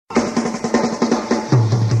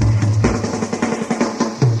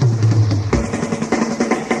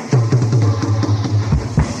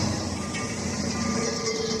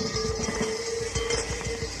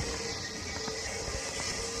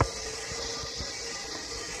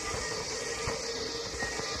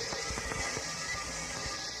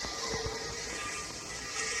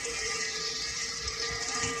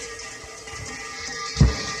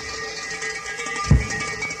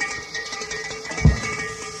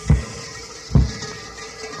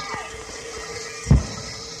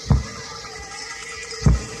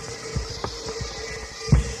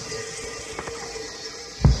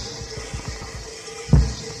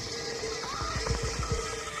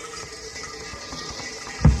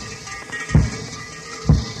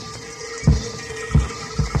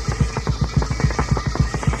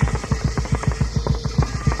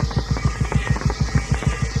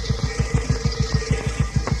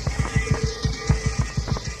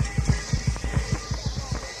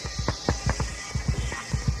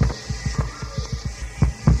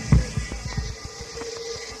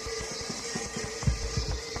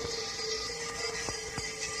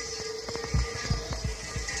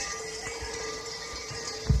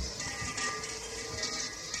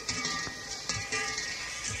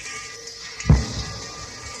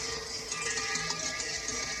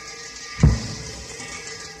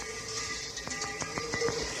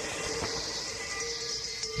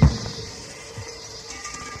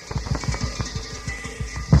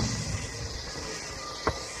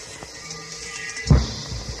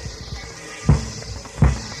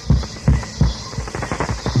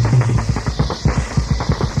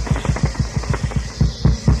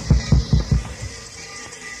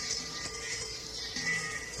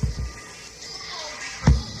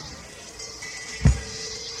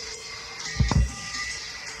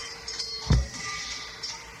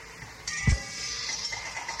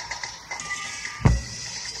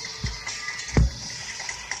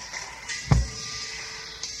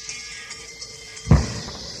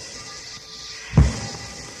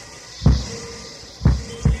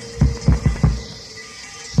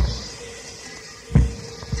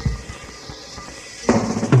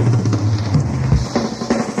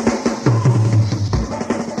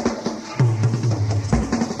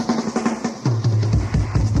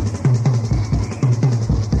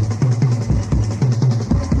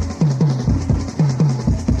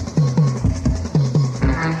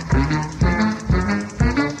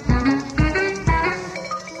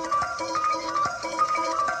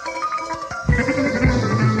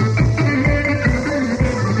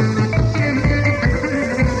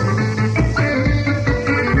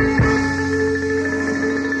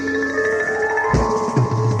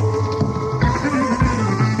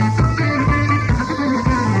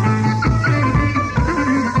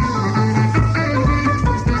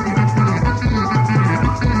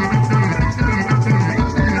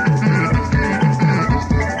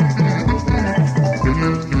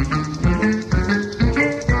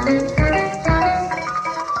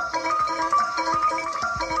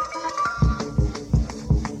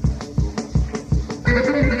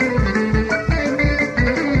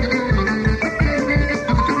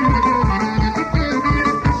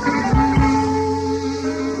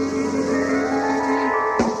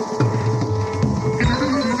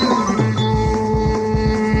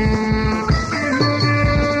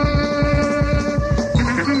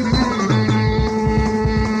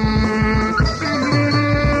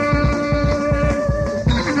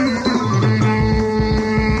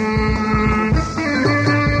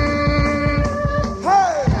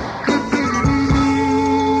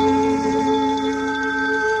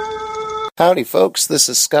Howdy, folks. This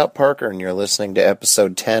is Scott Parker, and you're listening to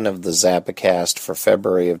episode 10 of the Zappacast for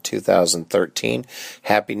February of 2013.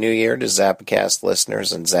 Happy New Year to Zappacast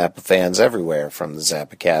listeners and Zappa fans everywhere from the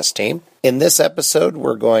Zappacast team. In this episode,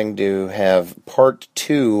 we're going to have part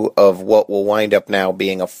 2 of what will wind up now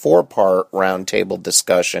being a 4-part roundtable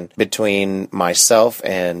discussion between myself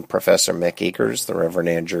and Professor Mick Eakers, the Reverend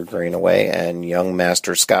Andrew Greenaway, and young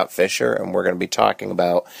Master Scott Fisher, and we're going to be talking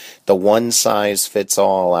about the One Size Fits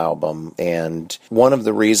All album. And one of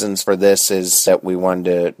the reasons for this is that we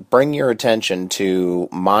wanted to bring your attention to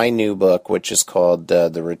my new book, which is called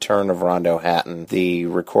The Return of Rondo Hatton, the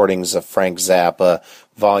recordings of Frank Zappa,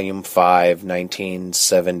 Volume 5,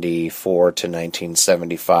 1974 to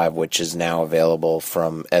 1975, which is now available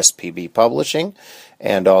from SPB Publishing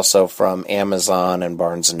and also from Amazon and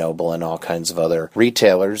Barnes & Noble and all kinds of other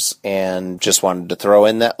retailers, and just wanted to throw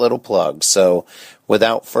in that little plug. So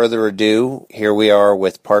without further ado, here we are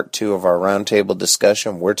with part 2 of our roundtable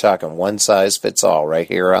discussion. We're talking One Size Fits All right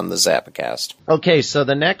here on the Zappacast. Okay, so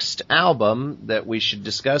the next album that we should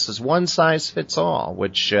discuss is One Size Fits All,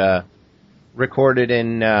 which recorded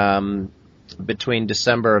in between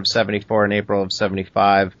December of 74 and April of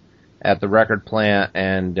 75 at the record plant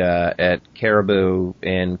and at Caribou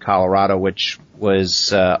in Colorado, which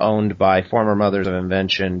was owned by former Mothers of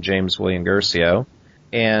Invention James William Guercio,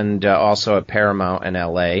 and also at Paramount in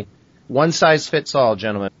L.A. One Size Fits All,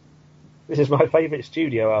 gentlemen. This is my favourite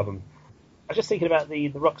studio album. I was just thinking about the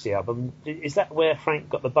Roxy album. Is that where Frank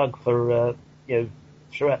got the bug for,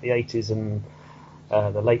 throughout the 80s and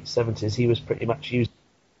the late 70s, he was pretty much used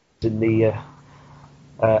in the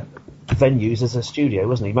venues as a studio,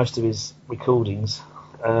 wasn't he? Most of his recordings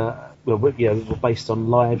were based on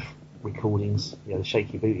live recordings. The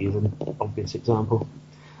Shaky Booty is an obvious example.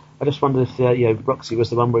 I just wondered if Roxy was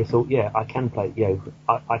the one where he thought, I can play,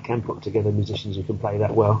 I can put together musicians who can play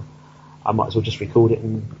that well. I might as well just record it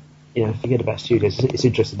and forget about studios. It's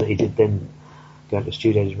interesting that he did then go to the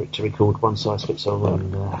studio to record One Size Fits All,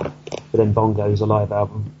 and but then Bongo's a live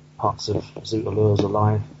album, parts of Zoot Allures are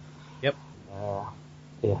live. Yep.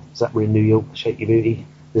 Zap were in New York, Shaky Booty.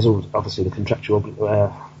 There's all obviously the contractual,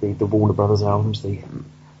 the Warner Brothers albums, the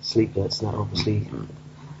Sleeplets, and that obviously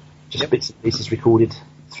just bits and pieces recorded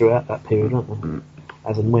throughout that period, aren't they?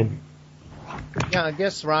 As and when. Yeah, I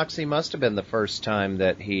guess Roxy must have been the first time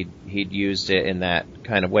that he'd used it in that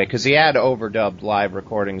kind of way, because he had overdubbed live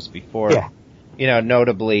recordings before. Yeah.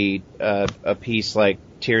 Notably a piece like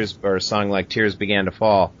Tears, or a song like Tears Began to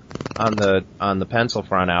Fall on the Pencil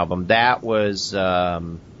Front album. That was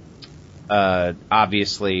obviously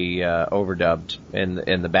overdubbed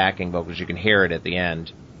in the backing vocals. You can hear it at the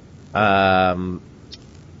end. But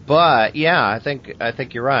yeah, I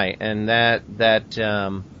think you're right, and that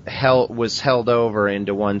was held over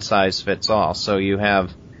into One Size Fits All. So you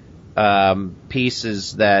have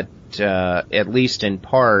pieces that at least in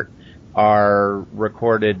part are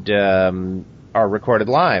recorded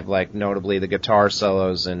live, like notably the guitar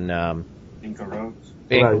solos in Inca Roads.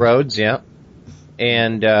 Inca Roads, yeah.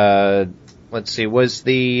 And let's see, was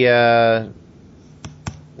the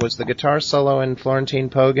guitar solo in Florentine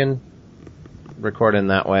Pogan recorded in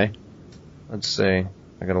that way? Let's see. I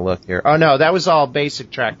gotta look here. Oh no, that was all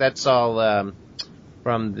basic track. That's all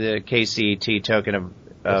from the KCET Token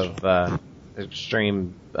of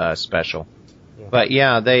Extreme special. Yeah. But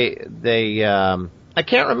yeah, they I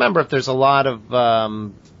can't remember if there's a lot of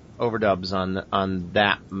overdubs on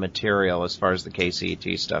that material as far as the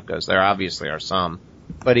KCET stuff goes. There obviously are some,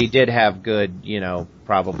 but he did have good,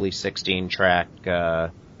 probably 16-track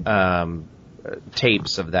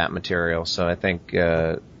tapes of that material. So I think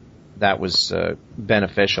that was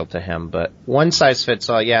beneficial to him. But One Size Fits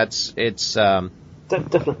All, yeah, it's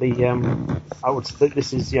definitely. I would.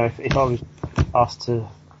 This is if I was asked to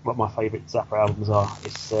what my favourite Zappa albums are,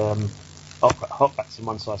 it's Hot Rats and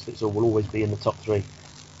One Size Fits All will always be in the top 3.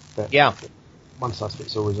 But yeah, One Size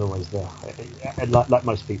Fits All is always there. And like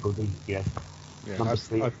most people, I think you're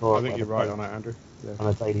right on that, Andrew. Yeah. On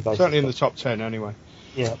a daily basis. Certainly in the top 10 anyway.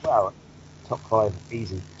 Yeah, well, top 5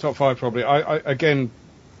 easy. Top 5 probably.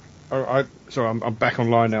 Sorry, I'm back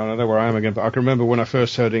online now and I know where I am again, but I can remember when I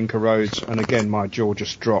first heard Inca Roads, and again my jaw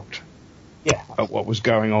just dropped. Yeah. At what was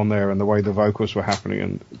going on there and the way the vocals were happening,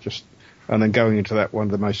 and then going into that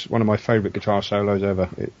one of my favourite guitar solos ever.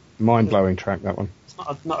 Mind blowing track, that one. It's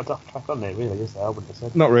not a duff track on there, really, is there? I wouldn't have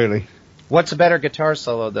said. Not really. What's a better guitar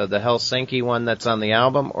solo though, the Helsinki one that's on the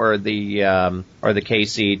album, or the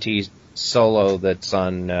KCET solo that's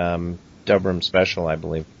on Dubroom Special, I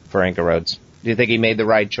believe, for Inca Roads? Do you think he made the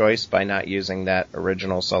right choice by not using that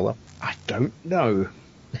original solo? I don't know.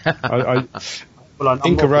 Well,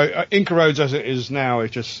 Inca Roads as it is now,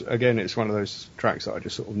 it's just, again, it's one of those tracks that I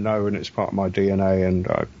just sort of know, and it's part of my DNA, and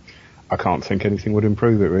I can't think anything would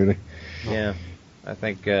improve it, really. Yeah, I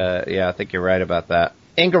think you're right about that.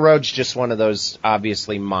 Inca Road's just one of those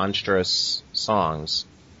obviously monstrous songs.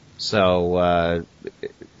 So,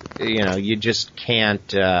 you just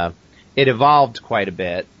can't, it evolved quite a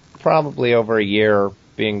bit. Probably over a year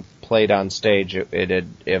being played on stage, it had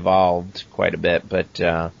evolved quite a bit,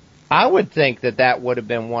 but, I would think that would have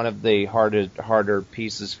been one of the harder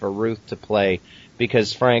pieces for Ruth to play,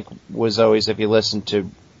 because Frank was always, if you listen to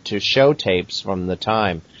show tapes from the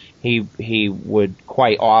time, he would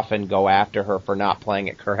quite often go after her for not playing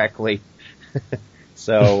it correctly.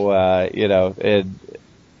 So,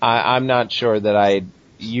 I'm not sure that I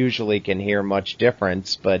usually can hear much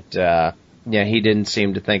difference, but, he didn't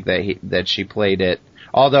seem to think that she played it.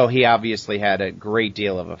 Although he obviously had a great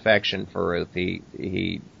deal of affection for Ruth,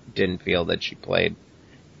 he didn't feel that she played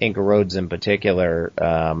Inca Roads in particular,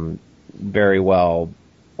 very well,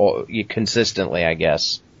 or consistently, I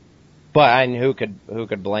guess. But who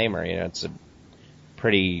could blame her? It's a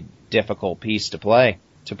pretty difficult piece to play,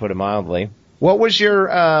 to put it mildly. What was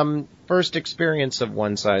your first experience of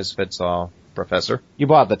One Size Fits All, Professor? You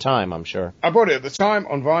bought the time, I'm sure. I bought it at the time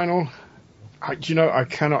on vinyl. I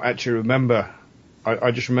cannot actually remember.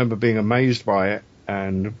 I just remember being amazed by it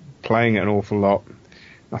and playing it an awful lot.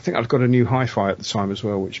 I think I'd got a new hi-fi at the time as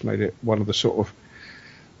well, which made it one of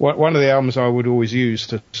the albums I would always use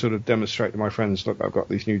to sort of demonstrate to my friends, look, I've got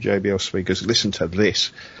these new JBL speakers, listen to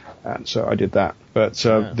this. And so I did that. But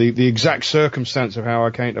the exact circumstance of how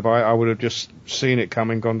I came to buy it, I would have just seen it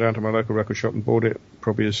coming, gone down to my local record shop and bought it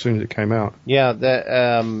probably as soon as it came out. Yeah,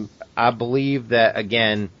 I believe that,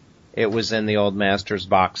 again, it was in the Old Masters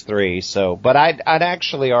Box 3. But I'd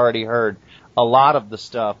actually already heard a lot of the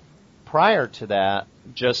stuff prior to that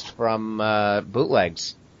just from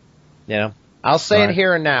bootlegs. I'll say it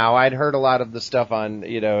here and now. I'd heard a lot of the stuff on,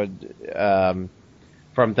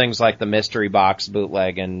 from things like the Mystery Box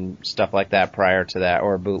bootleg and stuff like that prior to that,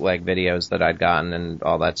 or bootleg videos that I'd gotten and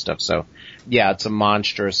all that stuff. So, yeah, it's a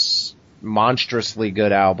monstrously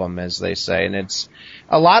good album, as they say, and it's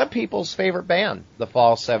a lot of people's favorite band, the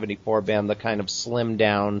Fall 74 band, the kind of slimmed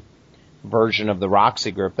down version of the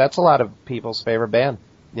Roxy Group. That's a lot of people's favorite band.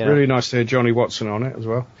 Really nice to hear Johnny Watson on it as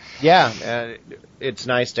well. Yeah, it's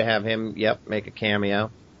nice to have him, make a cameo.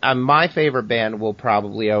 My favorite band will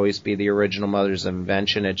probably always be the original Mothers of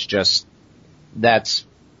Invention. It's just, that's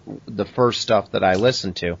the first stuff that I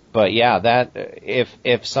listen to. But yeah, that,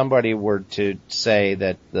 if somebody were to say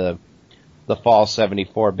that the Fall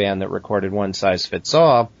 74 band that recorded One Size Fits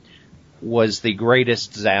All was the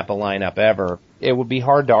greatest Zappa lineup ever, it would be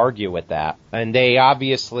hard to argue with that. And they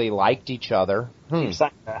obviously liked each other.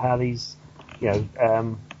 How these,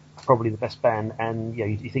 probably the best band, and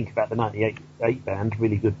you think about the 98 band,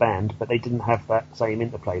 really good band, but they didn't have that same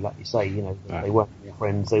interplay, like you say. They weren't all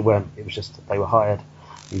friends. It was just that they were hired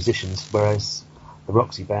musicians. Whereas the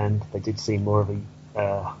Roxy band, they did seem more of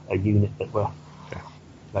a unit that were,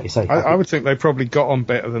 like you say. I would think they probably got on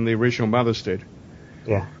better than the original Mothers did.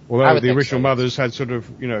 Yeah. Although the original Mothers had sort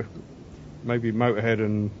of, maybe Motorhead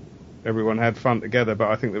and everyone had fun together, but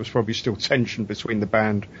I think there was probably still tension between the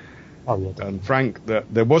band and Frank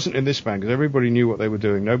that there wasn't in this band, because everybody knew what they were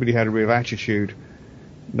doing. Nobody had a real attitude.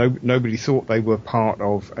 Nobody thought they were part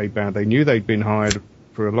of a band. They knew they'd been hired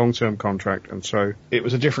for a long-term contract, and so it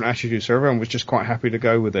was a different attitude. So everyone was just quite happy to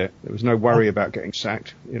go with it. There was no worry about getting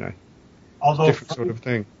sacked, Although different sort of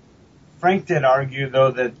thing. Frank did argue, though,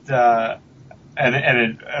 that, and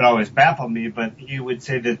it always baffled me, but he would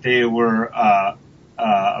say that they were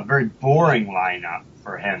a very boring lineup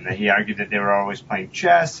for him. That he argued that they were always playing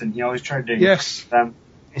chess, and he always tried to yes. them.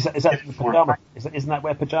 Is that pajama? Isn't that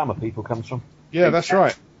where Pajama People comes from? Yeah, that's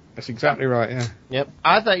right. That's exactly right. Yeah. Yep.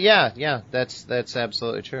 I thought, that's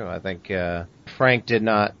absolutely true. I think Frank did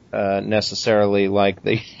not necessarily like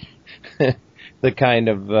the the kind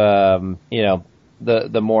of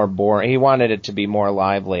the more boring. He wanted it to be more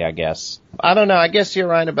lively, I guess. I don't know. I guess you're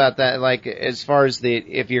right about that. Like, as far as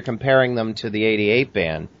if you're comparing them to the 88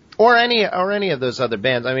 band or any of those other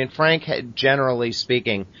bands, I mean, Frank, generally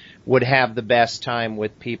speaking, would have the best time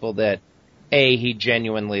with people that A, he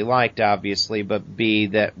genuinely liked, obviously, but B,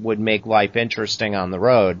 that would make life interesting on the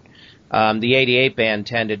road. The 88 band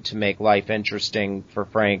tended to make life interesting for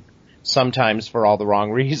Frank, sometimes for all the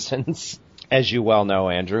wrong reasons, as you well know,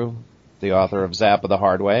 Andrew, the author of Zappa the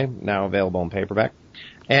Hard Way, now available in paperback.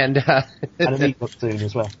 And an ebook soon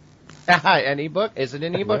as well. An ebook? Is it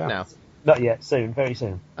an ebook now? Not yet. Soon. Very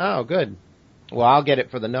soon. Oh, good. Well, I'll get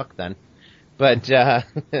it for the Nook then. But,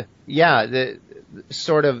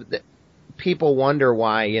 people wonder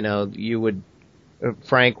why,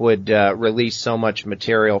 Frank would release so much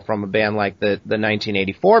material from a band like the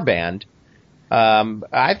 1984 band.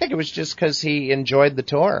 I think it was just because he enjoyed the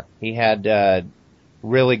tour. He had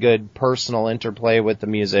really good personal interplay with the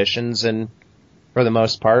musicians, and for the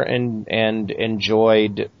most part, and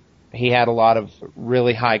enjoyed. He had a lot of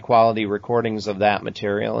really high quality recordings of that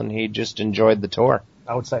material, and he just enjoyed the tour.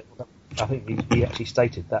 I would say, I think he actually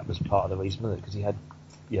stated that was part of the reason, wasn't it? Because he had,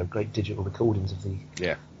 great digital recordings of the.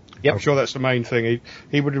 Yeah. Yep. I'm sure that's the main thing.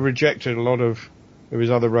 He would have rejected a lot of his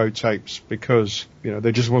other road tapes because,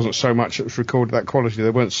 there just wasn't so much that was recorded that quality.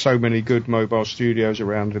 There weren't so many good mobile studios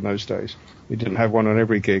around in those days. He didn't have one on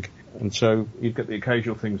every gig. And so you'd get the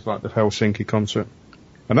occasional things like the Helsinki concert.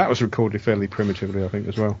 And that was recorded fairly primitively, I think,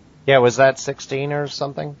 as well. Yeah, was that 16 or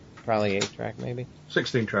something? Probably 8-track, maybe?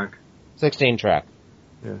 16 track. 16 track.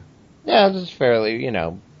 Yeah. Yeah, it was fairly,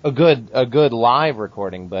 a good live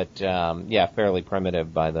recording, but fairly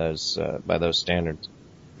primitive by those standards.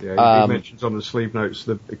 Yeah, he mentions on the sleeve notes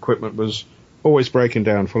the equipment was always breaking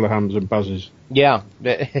down, full of hums and buzzes. Yeah.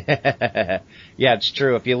 Yeah, it's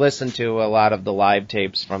true. If you listen to a lot of the live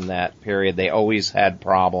tapes from that period, they always had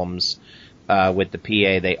problems with the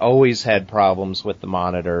PA. They always had problems with the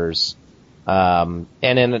monitors. And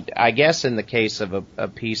I guess in the case of a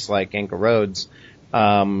piece like Inca Roads,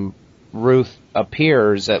 Ruth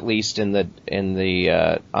appears, at least on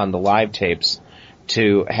the live tapes,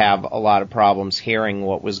 to have a lot of problems hearing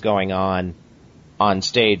what was going on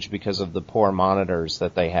stage because of the poor monitors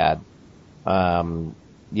that they had.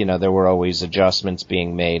 There were always adjustments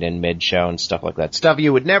being made in mid-show and stuff like that. Stuff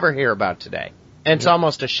you would never hear about today. And it's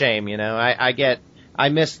almost a shame, I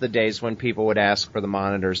miss the days when people would ask for the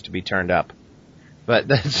monitors to be turned up. But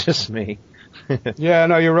that's just me. Yeah,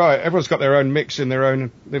 no, you're right. Everyone's got their own mix in their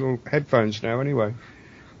own little headphones now anyway.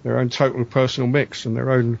 Their own total personal mix and their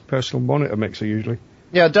own personal monitor mixer usually.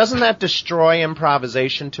 Yeah, doesn't that destroy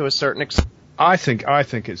improvisation to a certain extent? I think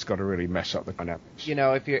it's got to really mess up the dynamics.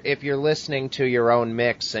 If you're listening to your own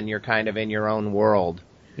mix and you're kind of in your own world.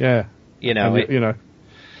 Yeah.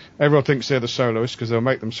 Everyone thinks they're the soloist because they'll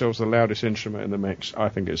make themselves the loudest instrument in the mix. I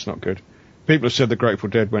think it's not good. People have said the Grateful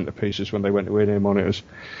Dead went to pieces when they went to in-ear monitors.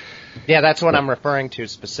 Yeah, that's what I'm referring to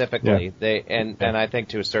specifically. Yeah. And I think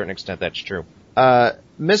to a certain extent that's true.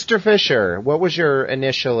 Mr. Fisher, what was your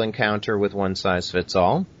initial encounter with One Size Fits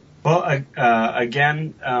All? Well,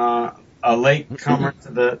 again, a late comer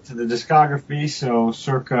to the discography, so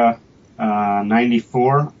circa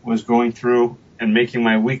 94 was going through and making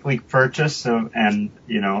my weekly purchase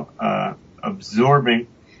absorbing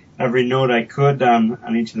every note I could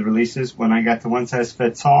on each of the releases. When I got to One Size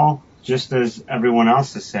Fits All, just as everyone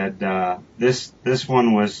else has said, this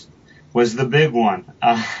one was the big one.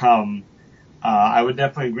 I would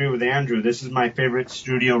definitely agree with Andrew. This is my favorite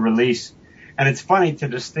studio release. And it's funny to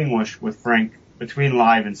distinguish with Frank between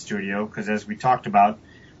live and studio, because as we talked about,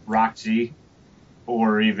 Roxy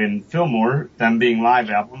or even Fillmore, them being live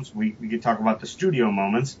albums, we could talk about the studio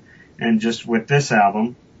moments. And just with this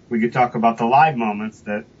album, we could talk about the live moments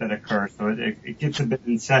that occur. So it gets a bit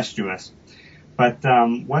incestuous. But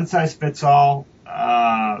One Size Fits All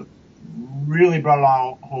really brought it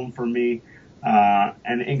all home for me.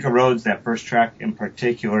 And Inca Roads, that first track in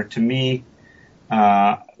particular, to me,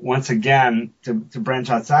 once again, to branch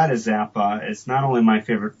outside of Zappa, it's not only my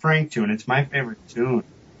favorite Frank tune, it's my favorite tune.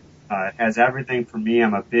 It has everything for me.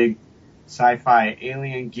 I'm a big sci-fi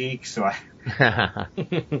alien geek, so I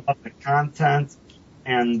love the content.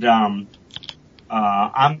 And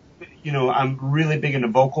I'm really big into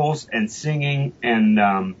vocals and singing,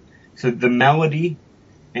 and so the melody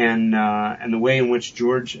and the way in which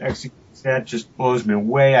George executes that just blows me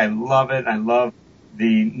away. I love it. I love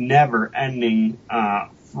the never-ending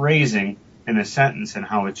phrasing in a sentence and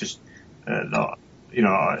how it's just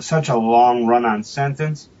such a long run-on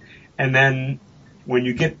sentence. And then when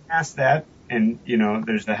you get past that, and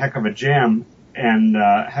there's a heck of a jam and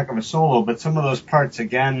a heck of a solo, but some of those parts,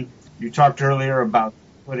 again, you talked earlier about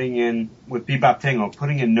putting in, with Bebop Tango,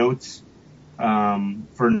 putting in notes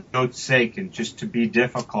for notes' sake and just to be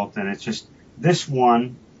difficult. And it's just, this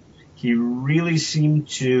one, he really seemed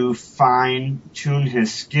to fine-tune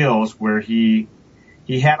his skills where he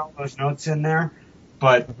had all those notes in there,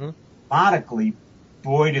 but melodically,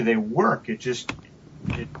 boy, do they work. It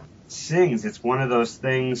sings. It's one of those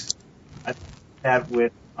things that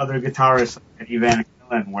with other guitarists like Eddie Van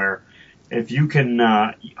Halen, where if you can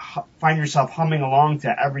find yourself humming along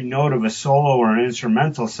to every note of a solo or an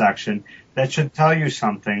instrumental section, that should tell you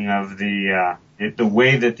something of the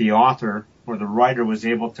way that the author or the writer was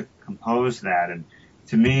able to compose that. And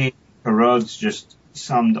to me, Rhodes just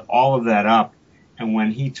summed all of that up. and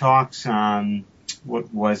when he talks on,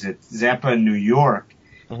 what was it, Zappa New York,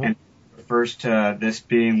 and refers to this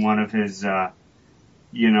being one of his,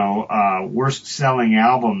 worst selling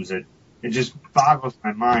albums, it just boggles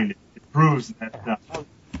my mind. It proves that,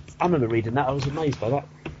 I remember reading that. I was amazed by that.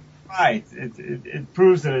 right, it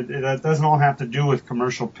proves that it doesn't all have to do with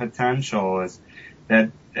commercial potential, is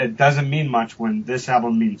that it doesn't mean much when this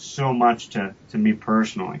album means so much to me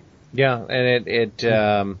personally. Yeah, and it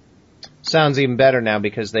sounds even better now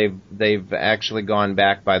because they've actually gone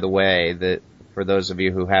back, by the way, that for those of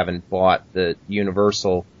you who haven't bought the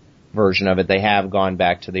Universal version of it, they have gone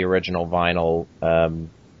back to the original vinyl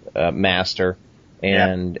master,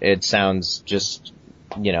 and it sounds just,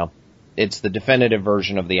 it's the definitive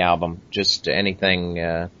version of the album. Just anything,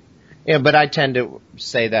 but I tend to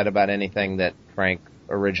say that about anything that Frank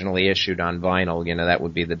originally issued on vinyl. That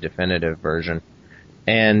would be the definitive version.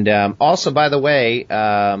 And also, by the way,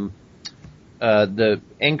 the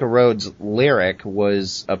Inca Roads lyric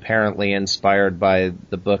was apparently inspired by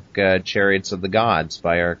the book Chariots of the Gods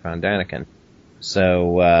by Eric von Daniken.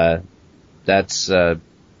 So that's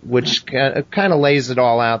which kind of lays it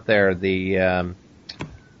all out there. The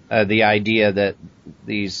idea that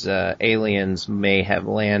these aliens may have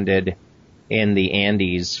landed in the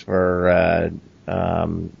Andes for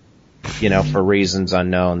for reasons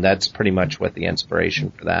unknown. That's pretty much what the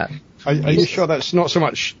inspiration for that. Are you sure that's not so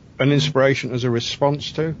much an inspiration as a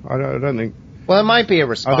response to? I don't think. Well, it might be a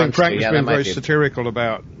response. I think Frank's been very be satirical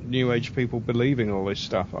about New Age people believing all this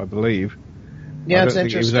stuff. I believe. Yeah, it's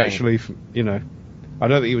interesting. He was actually, I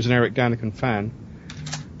don't think he was an Eric Daniken fan.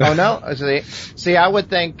 Oh no! See, I would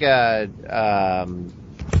think.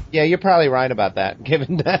 Yeah, you're probably right about that.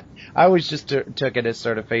 Given that, I always just took it as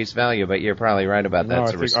sort of face value, but you're probably right about that.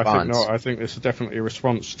 It's a response. I think not. I think this is definitely a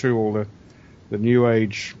response to all the New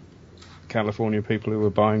Age California people who were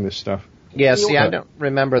buying this stuff. Yeah, see, I don't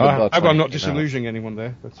remember the book. I'm not disillusioning anyone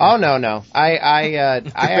there. Oh no. I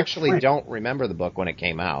actually don't remember the book when it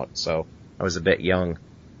came out, so I was a bit young.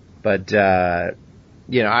 But I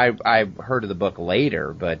heard of the book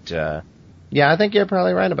later. But I think you're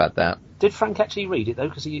probably right about that. Did Frank actually read it though?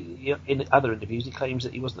 Because he in other interviews he claims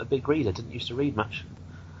that he wasn't a big reader, didn't used to read much.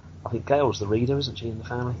 I think Gail's the reader, isn't she, in the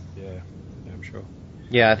family? Yeah, I'm sure.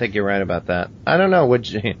 Yeah, I think you're right about that. I don't know.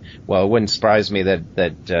 Well, it wouldn't surprise me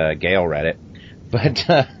that Gail read it, but.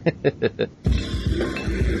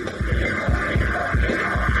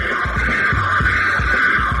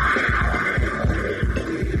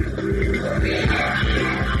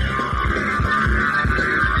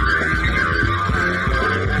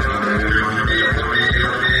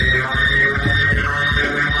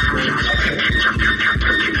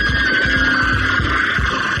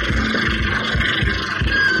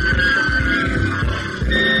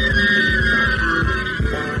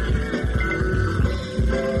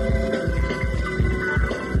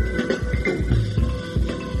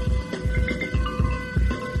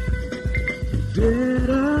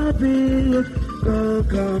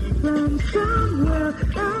 Come from somewhere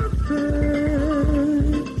out there,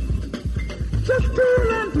 just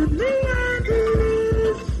pulling to the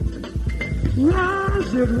Andes. Was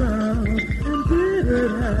it round and did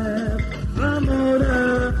it have a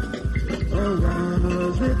motor, or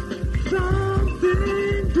was it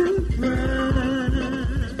something different?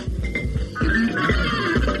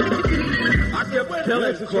 I kept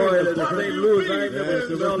telling Coyle in St. Louis I ain't never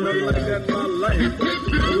smelled nothing like that in my life.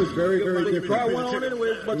 It was very, very different. The car went on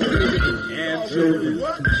anyway, but and so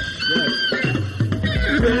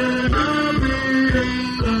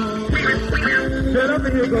get up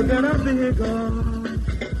the vehicle,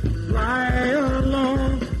 fly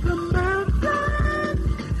along the mountain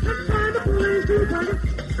and find a place to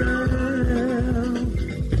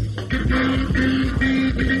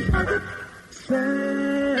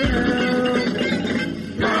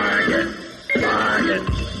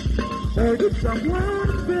or did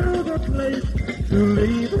someone build a place to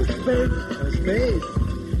leave a space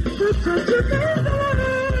for such a man?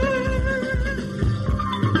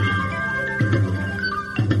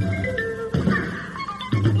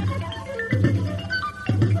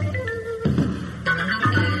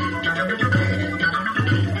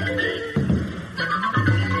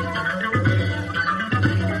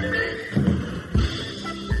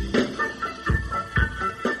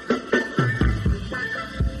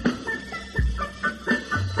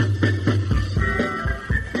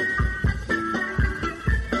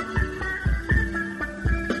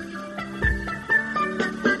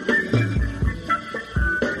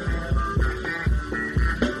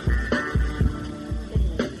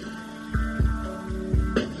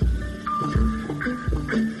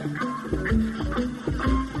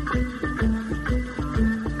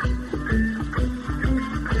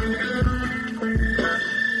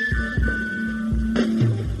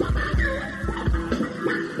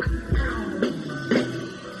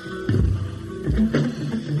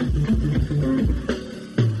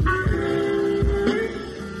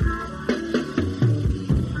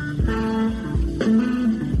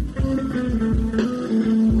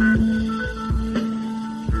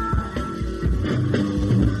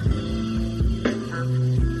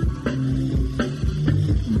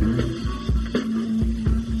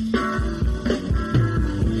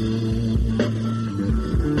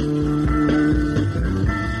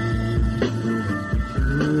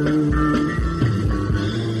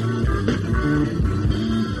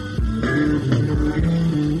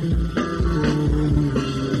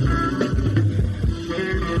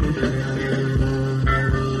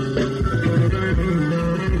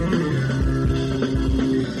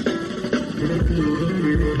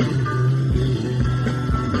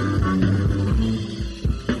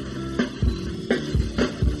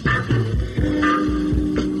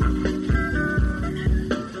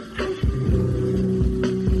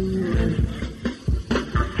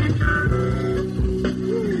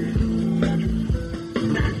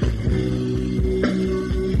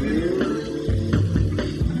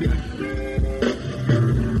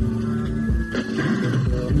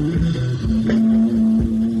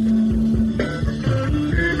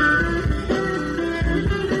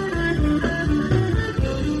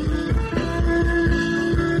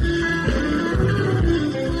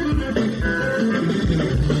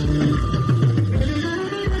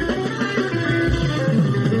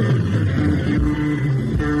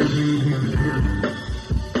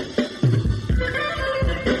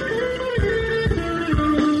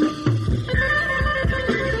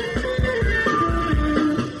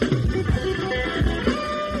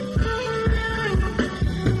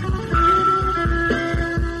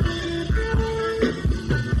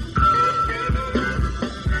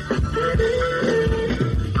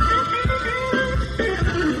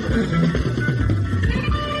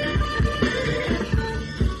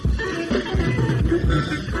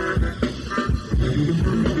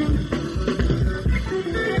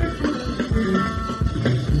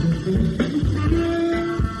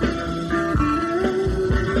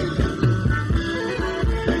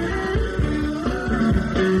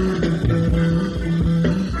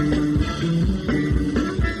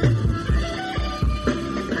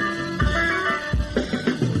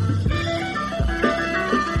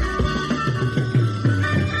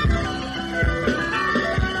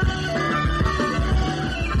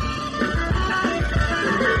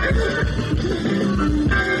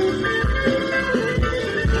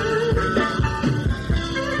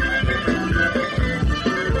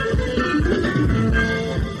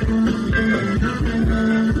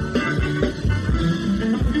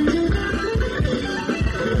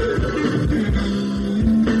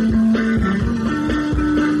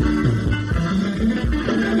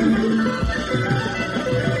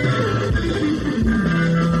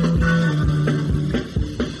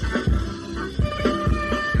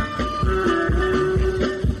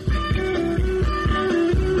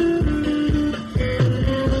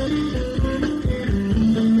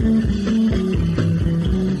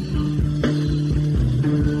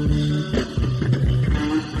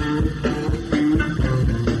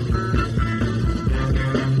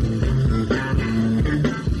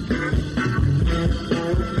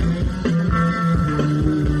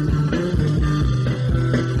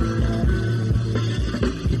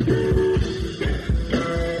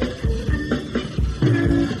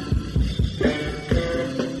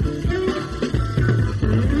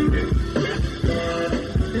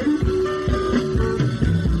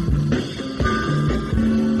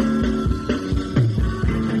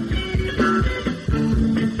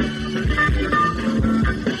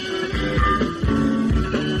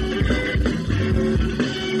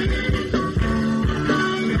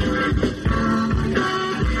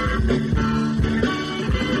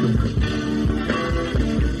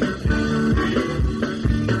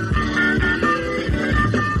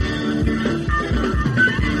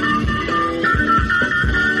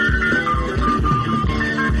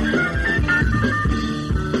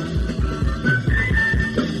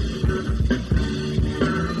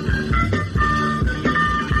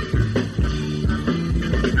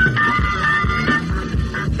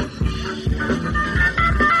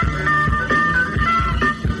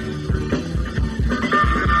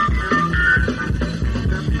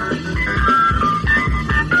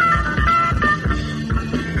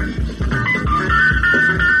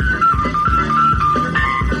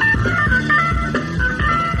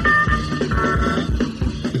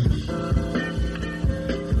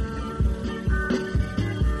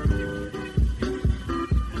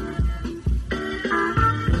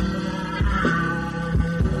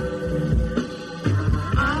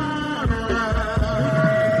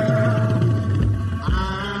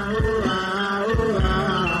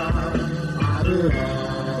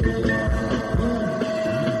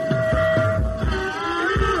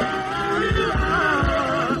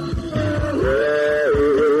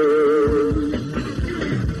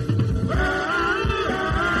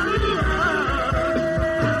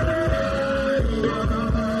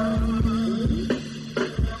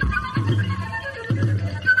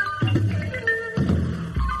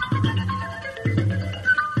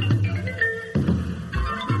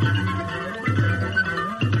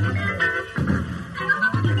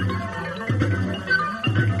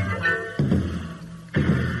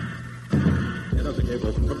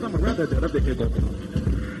 Turn up the cable.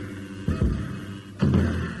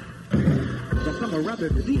 rather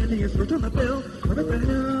the Indians were on the bell.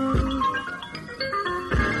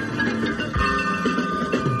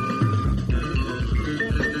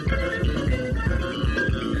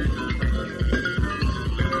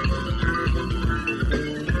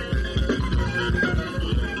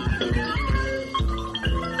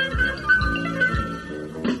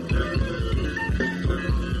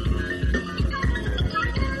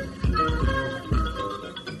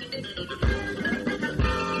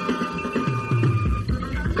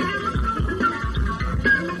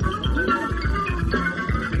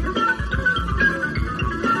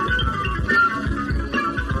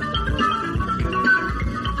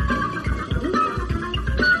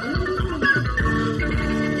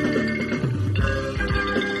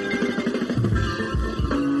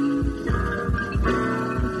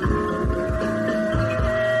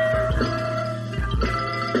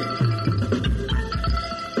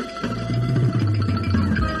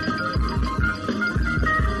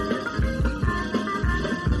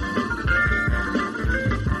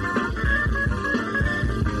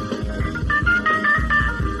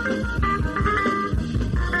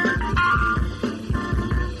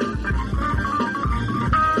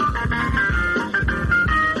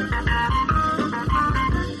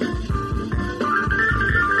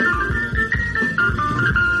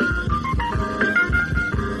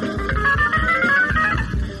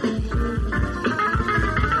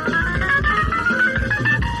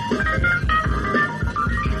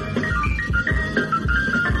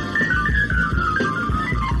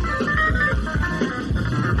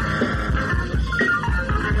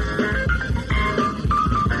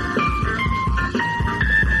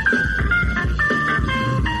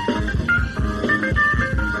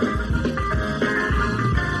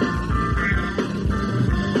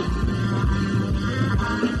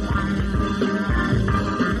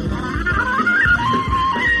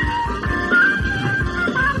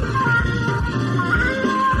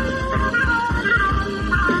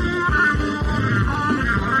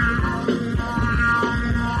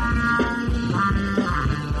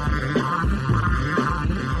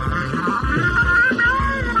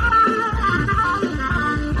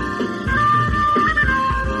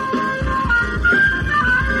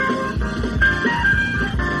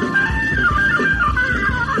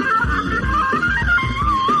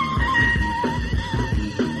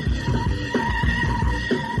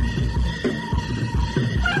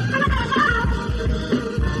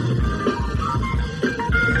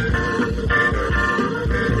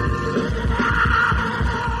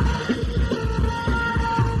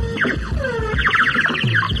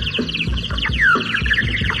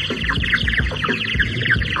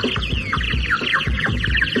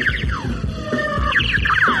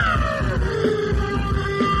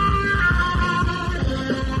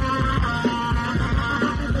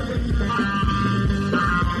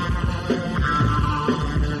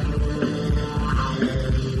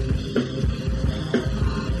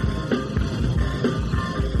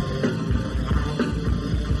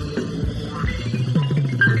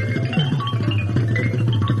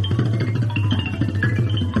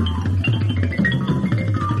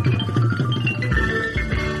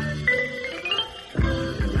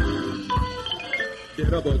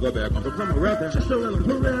 Go back on the plumber there. Just a little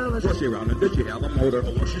paralysis. Was she round and did she have a motor?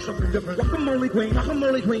 Or was she something different? Guacamole queen,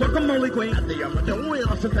 guacamole queen, guacamole queen. At the upper door in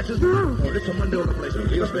Austin, Texas. Or did someone build a place with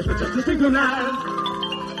legal space for justice to tonight?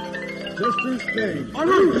 Justice Day. On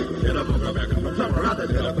route. Get up, go back on the plumber out there.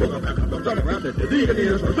 Get up, go back on the plumber out there. The deacon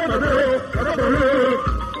is for Saturday.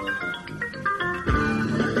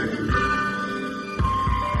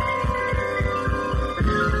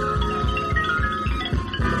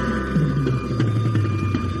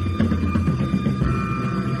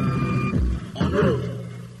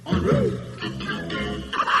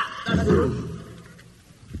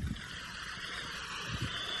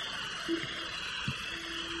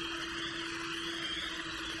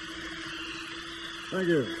 Thank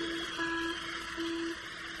you.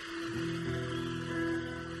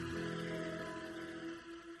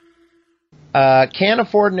 Can't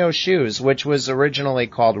Afford No Shoes, which was originally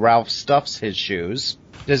called Ralph Stuffs His Shoes.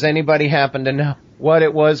 Does anybody happen to know what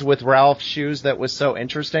it was with Ralph's shoes that was so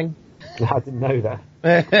interesting? I didn't know that.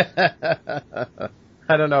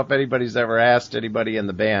 I don't know if anybody's ever asked anybody in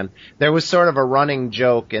the band. There was sort of a running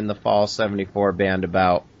joke in the Fall 74 band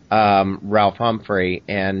about Ralph Humphrey,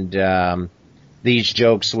 and these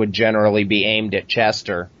jokes would generally be aimed at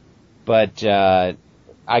Chester. But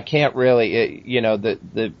I can't really,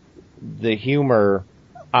 the humor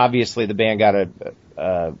obviously the band got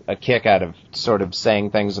a kick out of sort of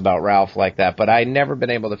saying things about Ralph like that, but I'd never been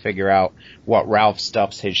able to figure out what Ralph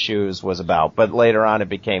Stuffs His Shoes was about. But later on it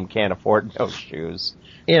became Can't Afford No Shoes.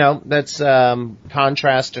 You know, that's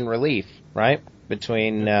contrast and relief, right?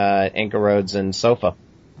 Between Inca Roads and Sofa.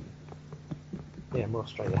 Yeah, more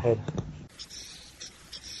straight ahead.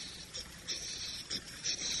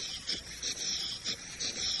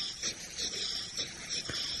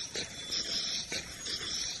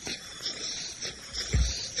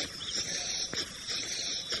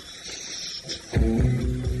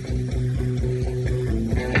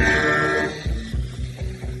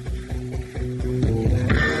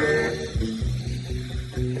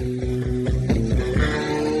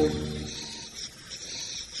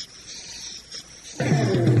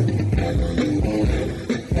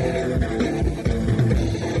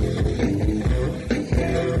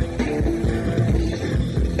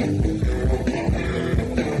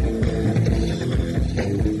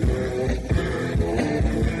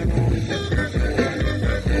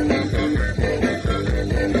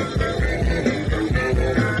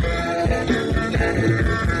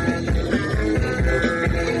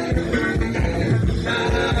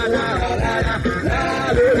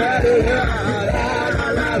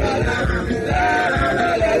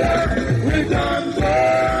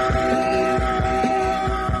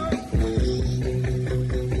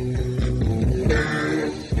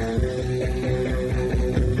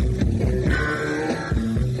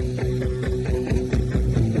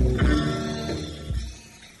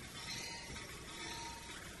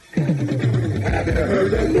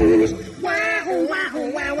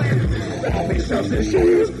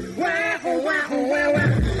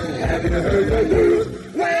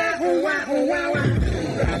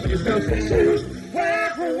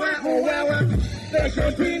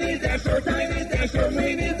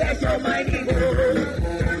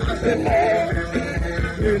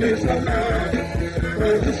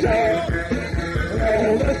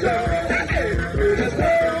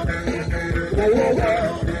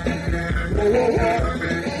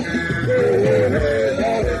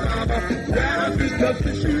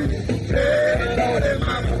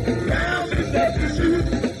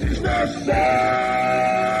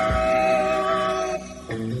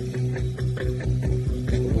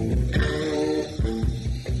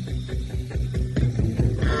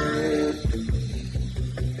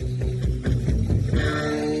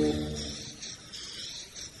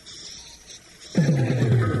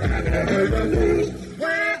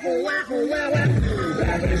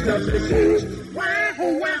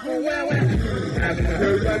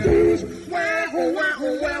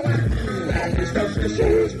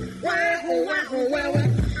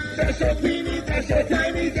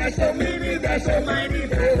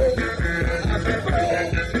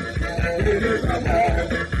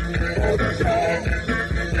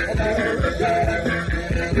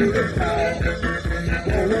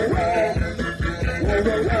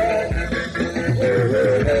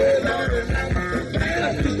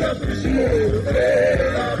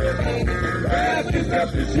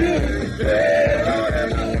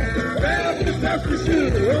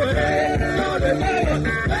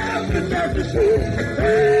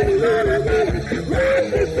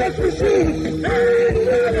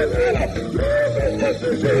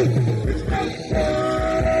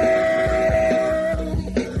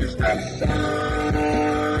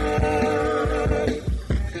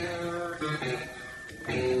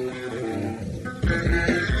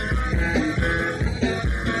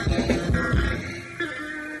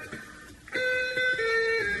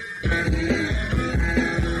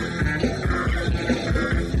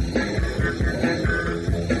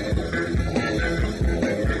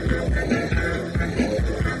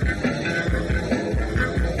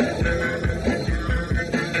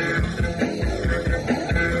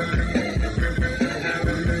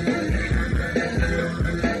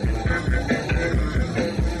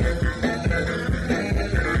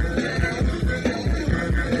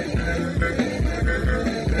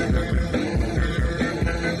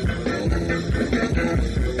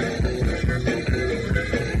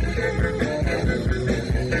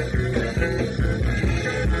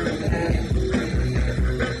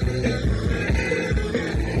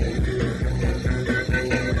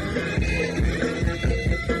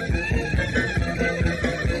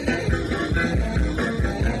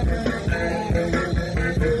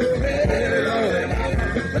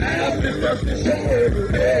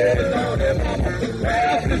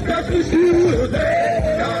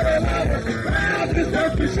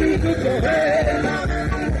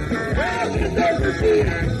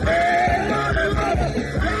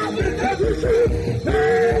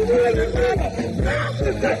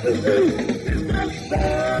 Thank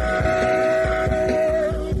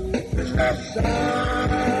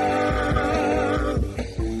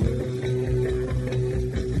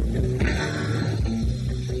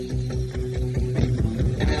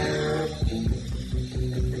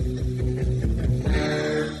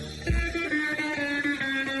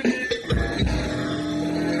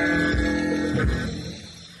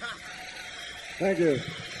you.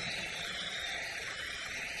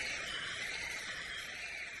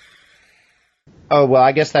 Oh, well,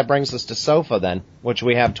 I guess that brings us to Sofa then, which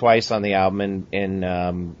we have twice on the album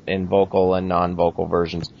in vocal and non-vocal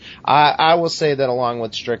versions. I will say that along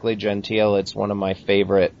with Strictly Gentile, it's one of my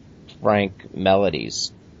favorite Frank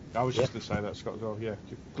melodies. I was just going to say that, Scott, as well. Yeah,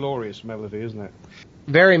 glorious melody, isn't it?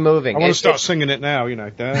 Very moving. I want to start singing it now, you know.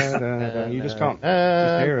 Da, da, da. You just can't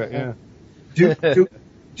just hear it, yeah.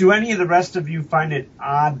 Do any of the rest of you find it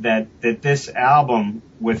odd that this album,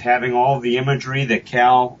 with having all the imagery that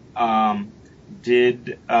Cal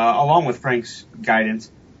did, along with Frank's guidance,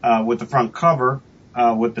 with the front cover,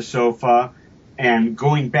 with the sofa, and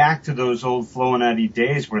going back to those old Flo and Eddie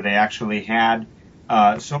days where they actually had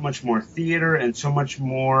so much more theater and so much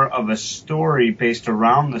more of a story based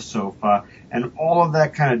around the sofa, and all of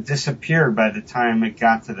that kind of disappeared by the time it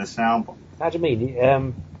got to this album. How do you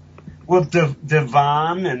mean? Well,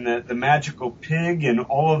 Devon and the magical pig and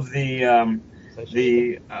all of the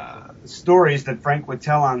stories that Frank would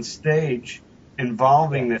tell on stage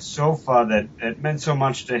involving this sofa that meant so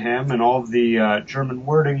much to him, and all of the German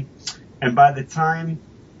wording. And by the time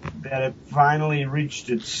that it finally reached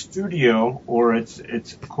its studio or its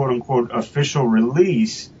quote unquote official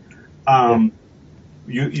release, I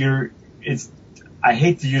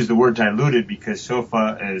hate to use the word diluted because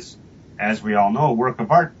sofa is, as we all know, a work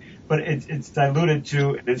of art, but it's diluted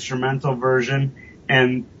to an instrumental version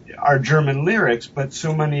and our German lyrics, but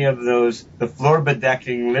so many of those, the floor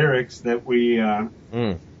bedecking lyrics that we know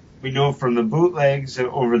from the bootlegs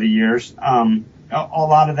over the years, a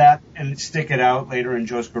lot of that, and Stick It Out later in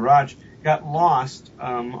Joe's Garage, got lost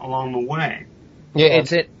along the way. Yeah,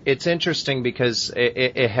 it's interesting because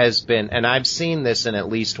it has been, and I've seen this in at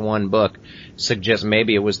least one book, suggest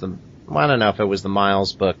maybe it was I don't know if it was the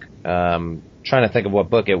Miles book, trying to think of what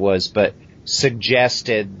book it was, but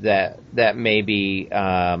suggested that maybe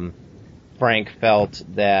Frank felt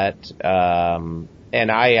that,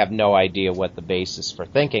 and I have no idea what the basis for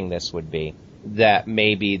thinking this would be, that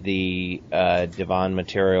maybe the Devon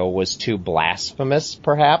material was too blasphemous,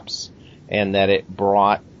 perhaps, and that it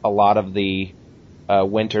brought a lot of the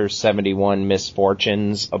Winter 71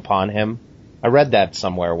 misfortunes upon him. I read that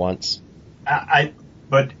somewhere once.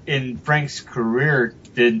 But in Frank's career,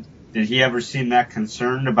 did he ever seem that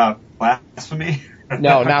concerned about blasphemy?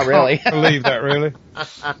 No, not really. I can't believe that, really.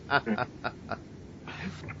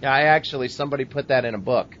 Yeah, somebody put that in a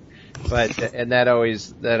book. And that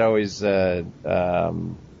always,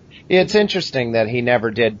 it's interesting that he never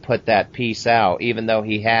did put that piece out, even though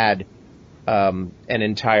he had, an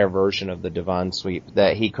entire version of the Devon Suite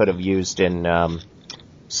that he could have used in,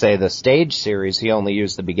 say, the stage series. He only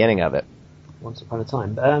used the beginning of it. Once Upon a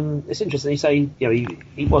Time. It's interesting. You say,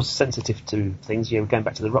 he was sensitive to things. going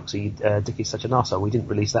back to the Roxy, Dickie's Such an Arsehole. We didn't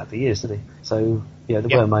release that for years, did he? So, there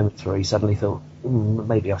were moments where he suddenly thought,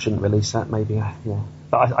 maybe I shouldn't release that. Maybe,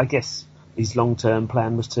 But I guess his long-term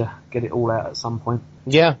plan was to get it all out at some point.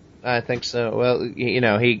 Yeah, I think so. Well,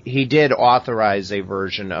 he did authorize a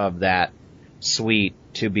version of that suite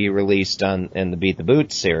to be released in the Beat the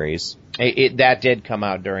Boots series. That did come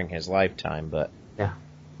out during his lifetime, but.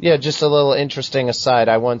 Yeah, just a little interesting aside.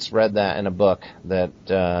 I once read that in a book that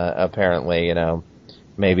apparently,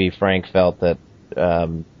 maybe Frank felt that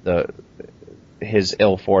his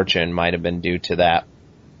ill fortune might have been due to that.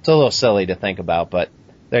 It's a little silly to think about, but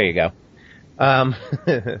there you go. I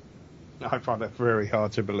find that very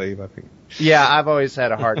hard to believe, I think. Yeah, I've always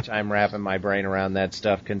had a hard time wrapping my brain around that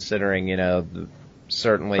stuff, considering,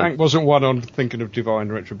 certainly... Frank wasn't one on thinking of divine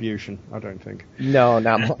retribution, I don't think. No,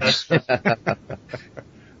 not much. For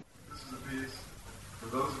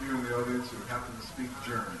those of you in the audience who happen to speak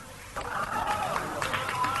German.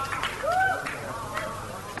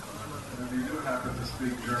 And if you do happen to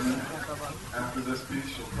speak German, after this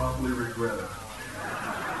piece, you'll probably regret it.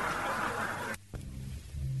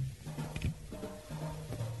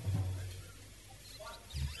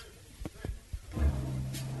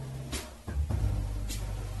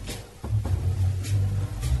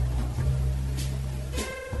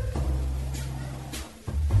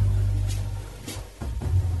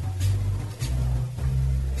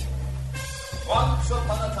 Once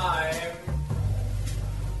upon a time,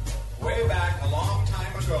 way back a long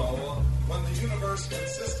time ago, when the universe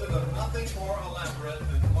consisted of nothing more elaborate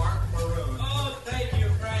than Mark Maroon. Oh, thank you,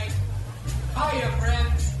 Frank. Hiya,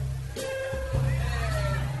 friends.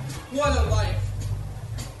 What a life.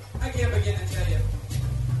 I can't begin to tell you.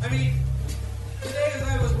 I mean, today as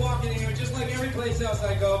I was walking here, just like every place else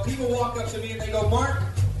I go, people walk up to me and they go, Mark,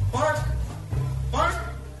 Mark, Mark,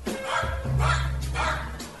 Mark, Mark, Mark.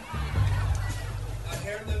 A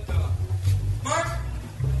hair-lipped dog. Mark,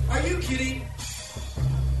 are you kidding?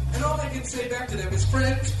 And all I can say back to them is,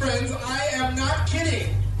 friends, I am not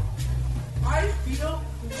kidding. I feel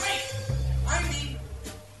great. I mean,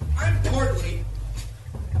 I'm portly,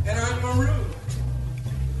 and I'm maroon.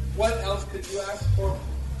 What else could you ask for?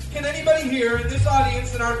 Can anybody here in this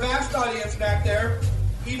audience, in our vast audience back there,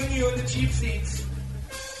 even you in the cheap seats,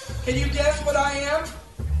 can you guess what I am?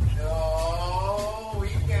 No, we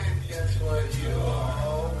can't guess what you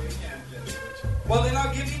are. We can't guess what you are. Well, then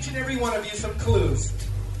I'll give each and every one of you some clues.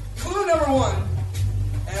 Clue number one,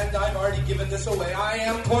 and I've already given this away. I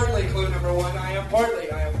am portly, clue number one. I am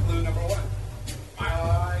portly. I am clue number one.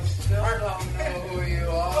 I still don't know who you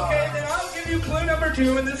are. Okay, then I'll give you clue number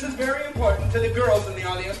two, and this is very important to the girls in the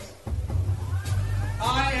audience.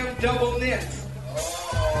 I am double knit.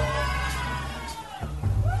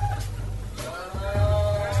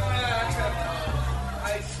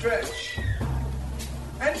 I stretch.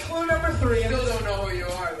 And clue number three. Still don't know who you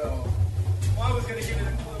are, though. Well, I was going to give you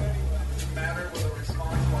the clue anyway. Doesn't matter with a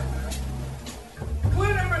response like that.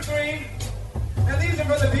 Clue number three. And these are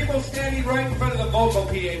for the people standing right in front of the vocal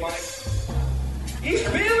PA mic. Ich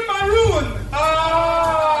bin maroon.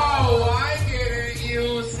 Oh, I get it.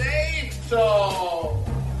 You say so.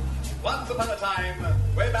 Once upon a time,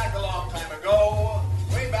 way back a long time ago,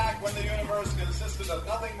 way back when the universe consisted of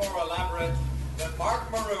nothing more elaborate than Mark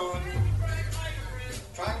Maroon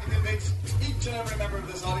trying to convince each and every member of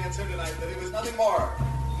this audience here tonight that he was nothing more,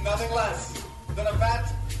 nothing less than a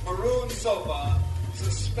fat maroon sofa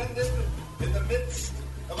suspended in the midst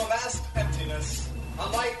of a vast emptiness. A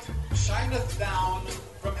light shineth down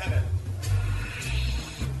from heaven.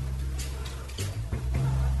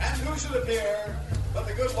 And who should appear but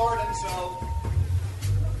the good Lord himself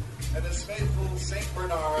and his faithful Saint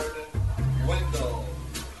Bernard, Wendell.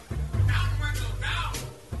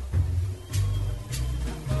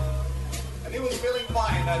 And he was feeling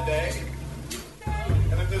fine that day.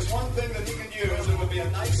 And if there's one thing that he could use, it would be a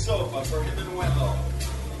nice sofa for him and Wendell.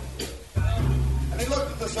 And he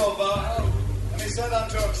looked at the sofa, and he said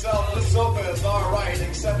unto himself, this sofa is all right,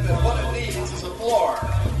 except that what it needs is a floor.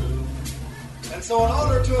 And so in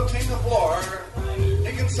order to obtain the floor,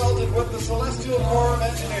 he consulted with the Celestial Corps of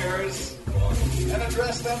Engineers and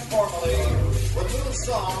addressed them formally with a little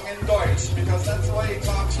song in Deutsch, because that's the way he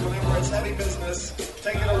talks whenever it's heavy business.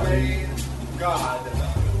 Take it away, God.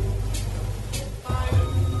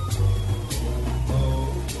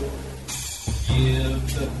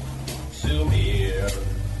 Give zu mir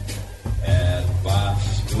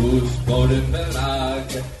etwas aus Bodenbelag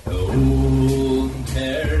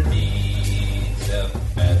unter diesem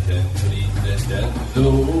fetten, fließenden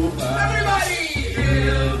Sofa. Everybody!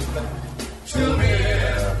 Give zu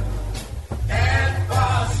mir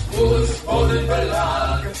etwas aus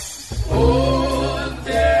Bodenbelag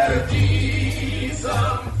unter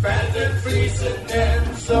diesem fetten, fließenden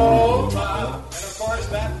Sofa. And of course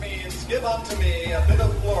that means give unto me a bit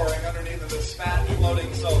of flooring underneath of this fat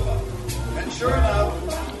floating sofa. And sure enough,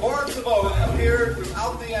 hordes of oak appeared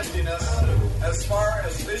throughout the emptiness as far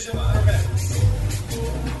as vision permits,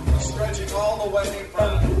 stretching all the way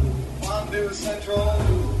from Fondue Central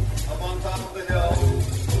up on top of the hill,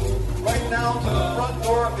 right down to the front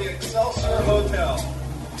door of the Excelsior Hotel.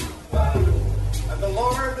 And the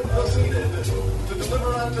Lord proceeded to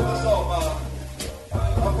deliver unto the sofa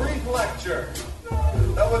a brief lecture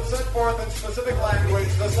that would set forth in specific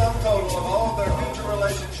language the sum total of all of their future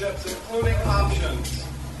relationships, including options,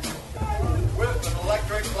 with an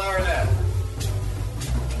electric clarinet.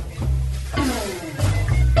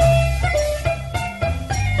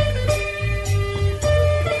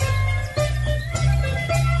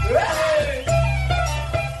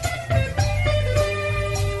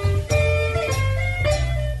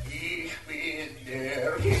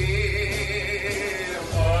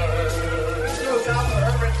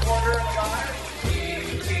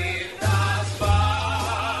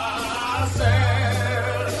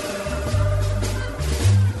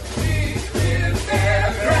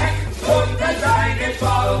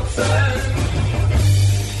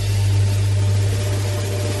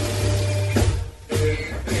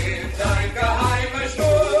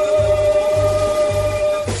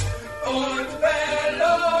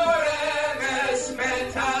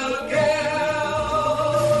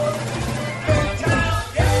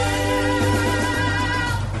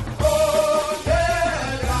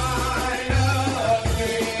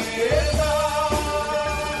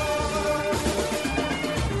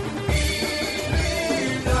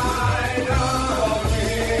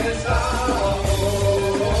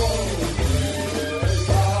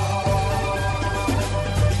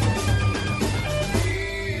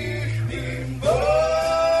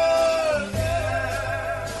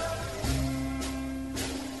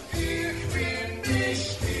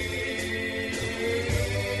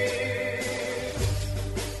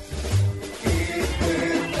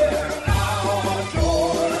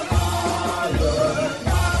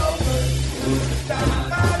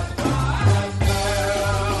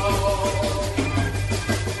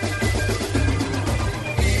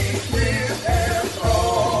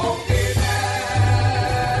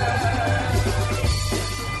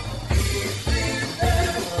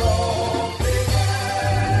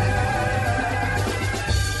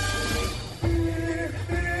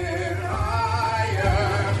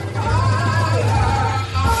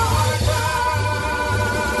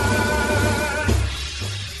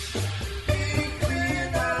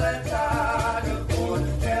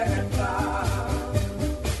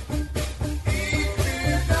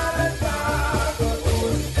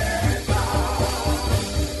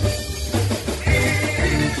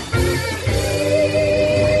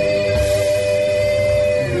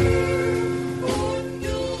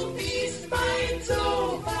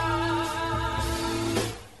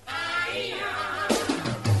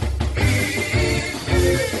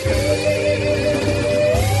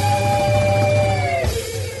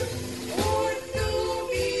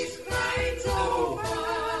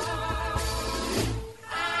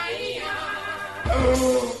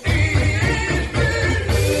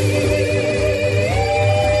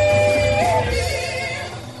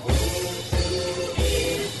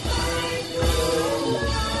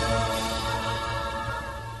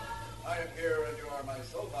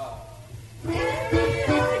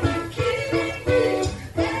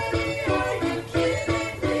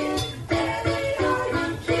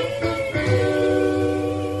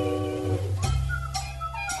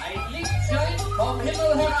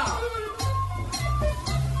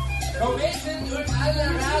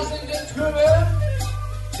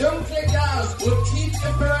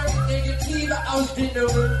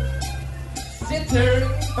 Afternoon, sitting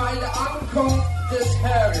by the unconscious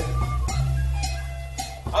Harry.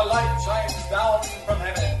 A light shines down from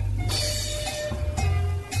heaven.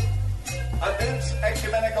 A dense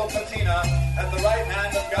ecumenical patina at the right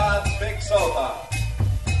hand of God's big sofa.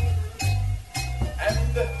 And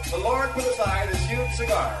the Lord put aside his huge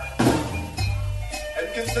cigar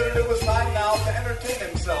and considered it was time now to entertain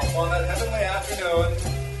himself on that heavenly afternoon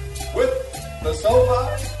with the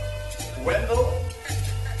sofa, Wendell,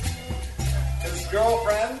 his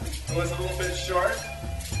girlfriend, who was a little bit short,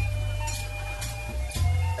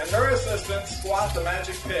 and her assistant, Squat the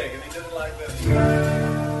Magic Pig, and he did it like this.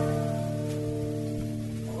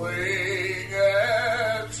 Bring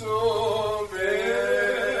it to me.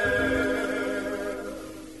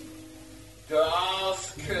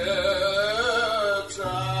 Das Mädchen.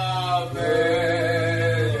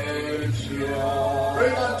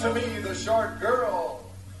 Bring unto me the short girl.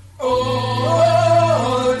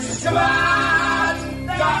 Und zwar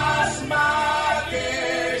das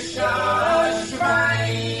magische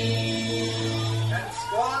Schwein. And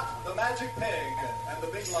Squat the Magic Pig and the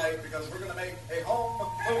big light, because we're going to make a home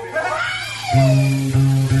movie.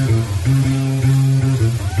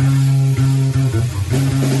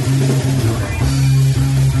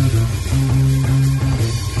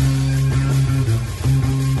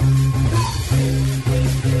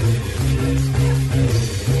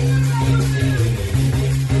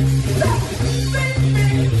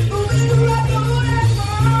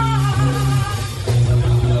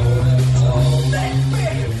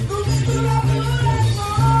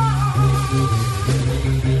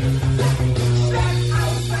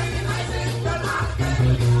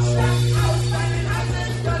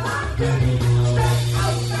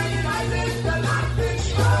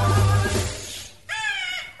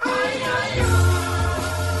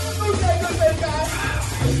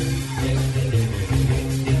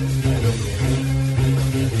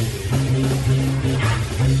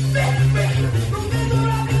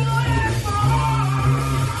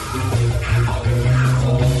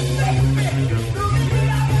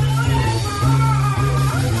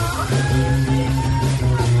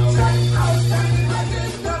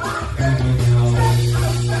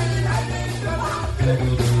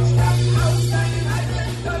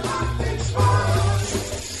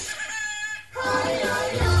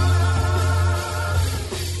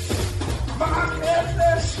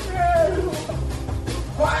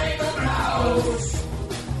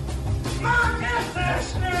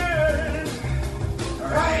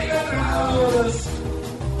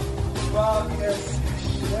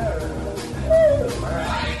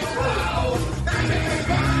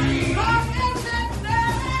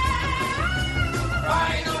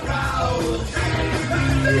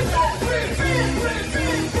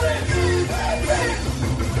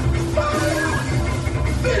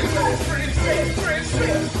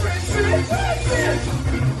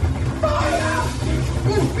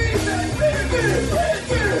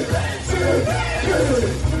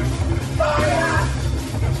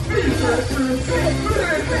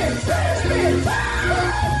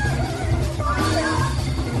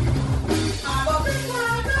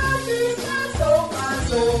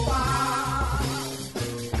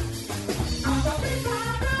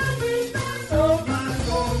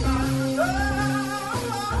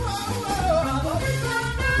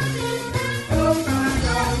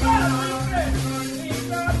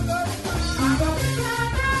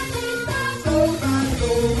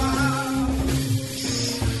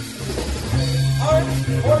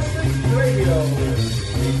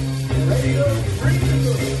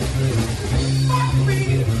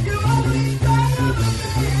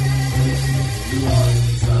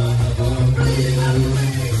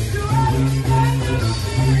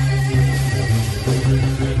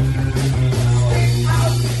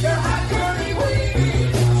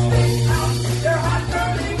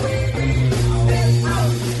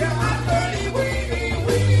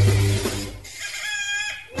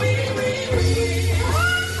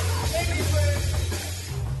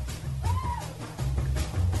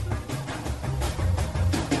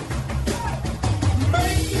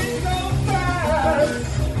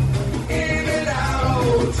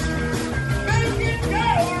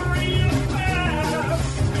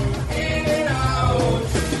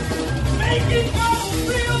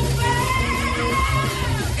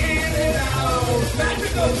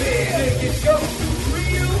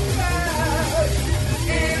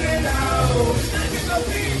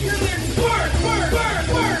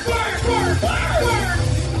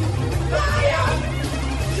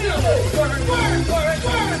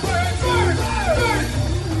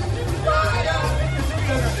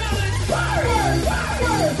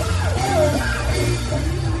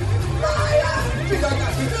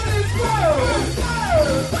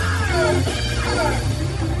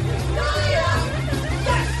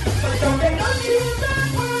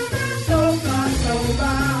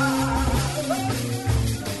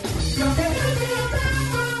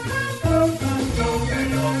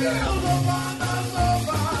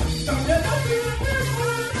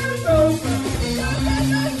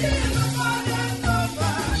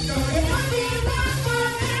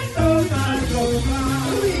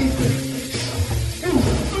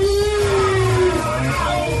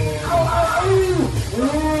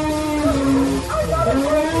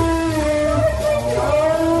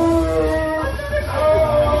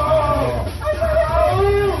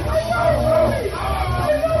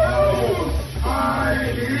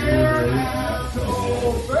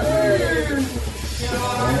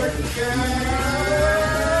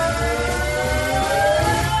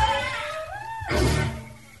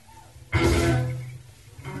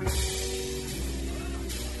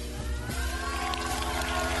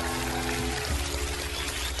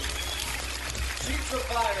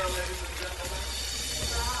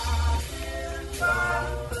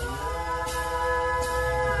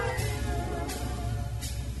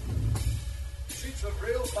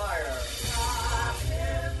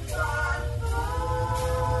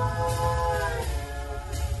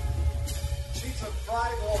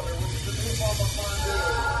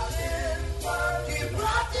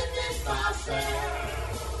 sing.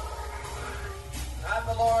 And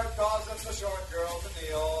the Lord causeth the short girl to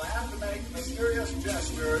kneel and to make mysterious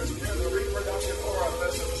gestures near the reproductive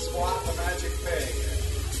orifice of the squat, the magic pig,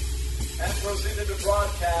 and proceeded to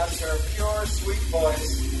broadcast her pure, sweet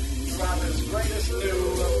voice throughout his greatest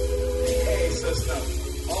new PA system,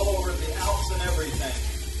 all over the Alps and everything.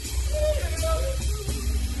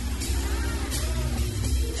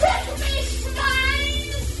 Trick me, swine!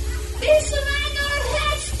 This minor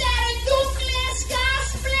has that Douglas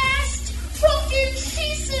Gasblast, fucking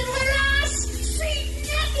schießen, harass, sweet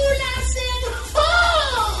Nebulas and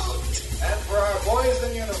halt! And for our boys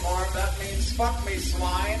in uniform, that means fuck me,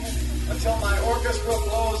 swine, until my orchestra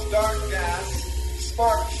blows dark gas,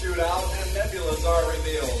 sparks shoot out, and nebulas are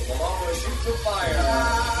revealed, along with shoots of fire.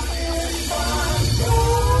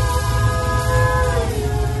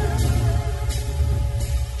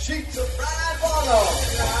 Sheets of fried wallow.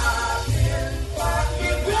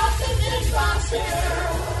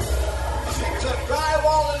 Sheets of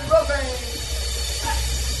drywall and roofing.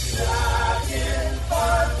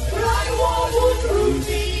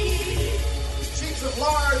 Sheets of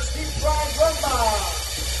large, deep-fried rumba.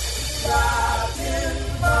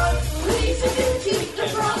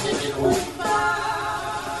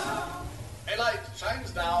 A light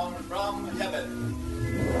shines down from heaven.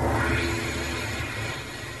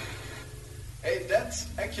 A dense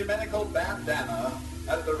ecumenical bandana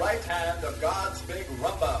at the right hand of God's big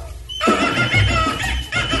rumba.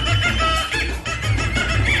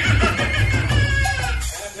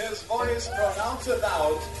 And his voice pronounceth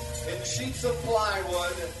out in sheets of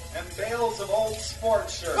plywood and bales of old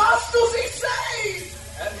sports shirts. Was does he say?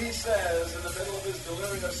 And he says, in the middle of his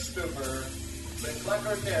delirious stupor, "Mit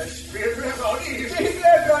lecker nicht, Mit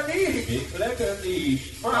lecker nicht.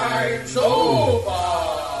 Fein sofa."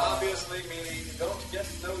 Obviously meaning, don't get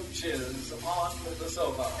no jizz on the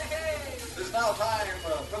sofa. It is now time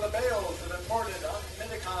for the bales of imported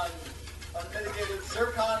unmitigated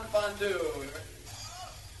zircon fondue.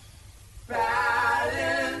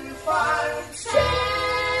 Baden von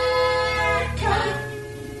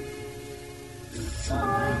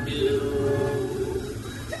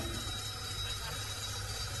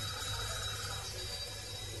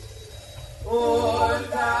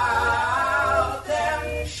Und auf dem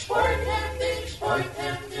Sporthemden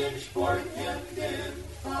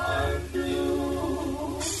von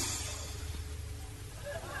du.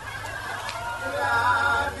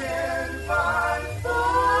 Laden von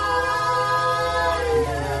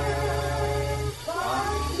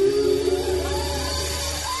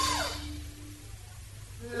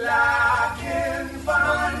Laken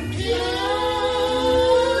von Beauty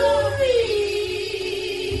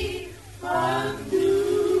von du.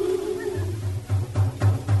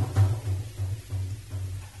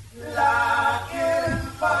 Laken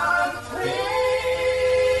von Tränen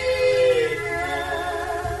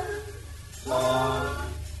von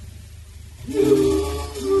du.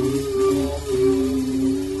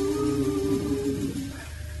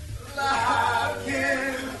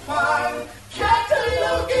 Laken von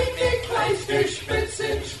Katalogen, die kleinste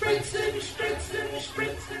Spritzen.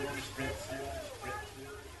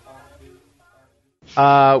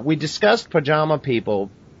 We discussed Pajama People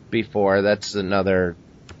before. That's another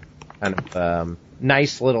kind of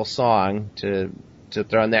nice little song to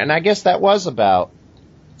throw in there. And I guess that was about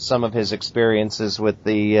some of his experiences with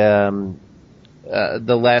the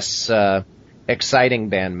less exciting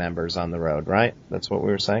band members on the road, right? That's what we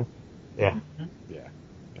were saying? Yeah.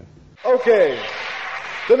 Okay.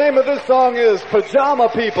 The name of this song is Pajama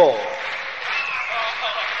People.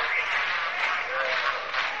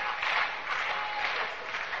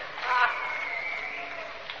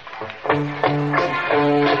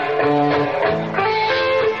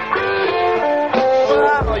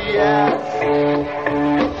 Oh, yeah.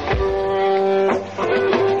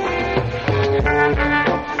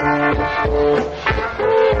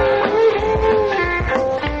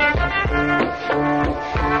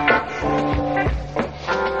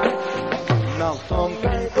 Now some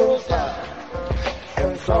people's hot,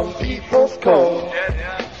 and some people's cold,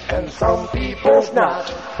 and some people's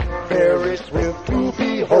not very swift to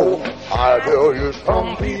behold. I tell you,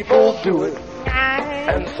 some people do it,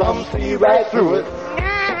 and some see right through it,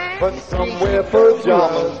 but some wear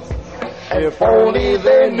pajamas, if only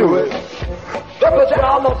they knew it. The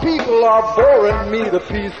pajama people are boring me to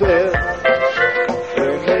pieces.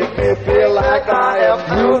 They make me feel like I am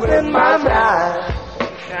losing my mind.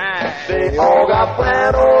 They all got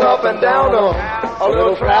flannel up and down them, a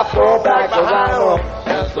little trapdoor back behind them,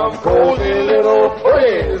 and some cozy little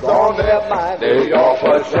phrase on their mind. They all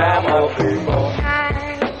pajama people.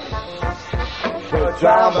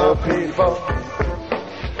 pajama people.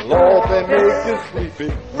 Lord, they make you sleepy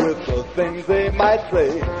with the things they might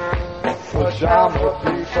say. Pajama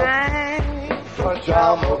people.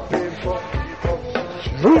 Pajama people.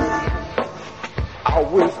 I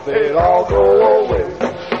wish they'd all go away.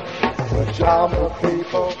 Pajama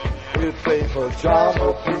people. It's a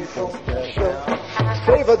pajama people special.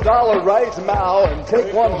 Save $1 right now and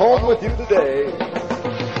take one home with you today.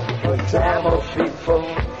 Pajama people.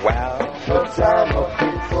 Wow. Pajama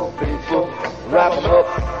people, people. Wrap them up,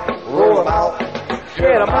 roll them out,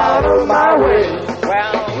 get them out of my way.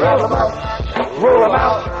 Wrap them up, roll them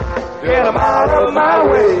out, get them out of my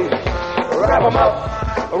way. Wrap them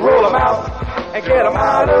up, roll them out, and get them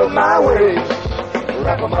out of my way.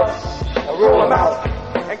 Wrap them up, roll them out,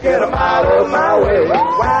 and get them out of my way.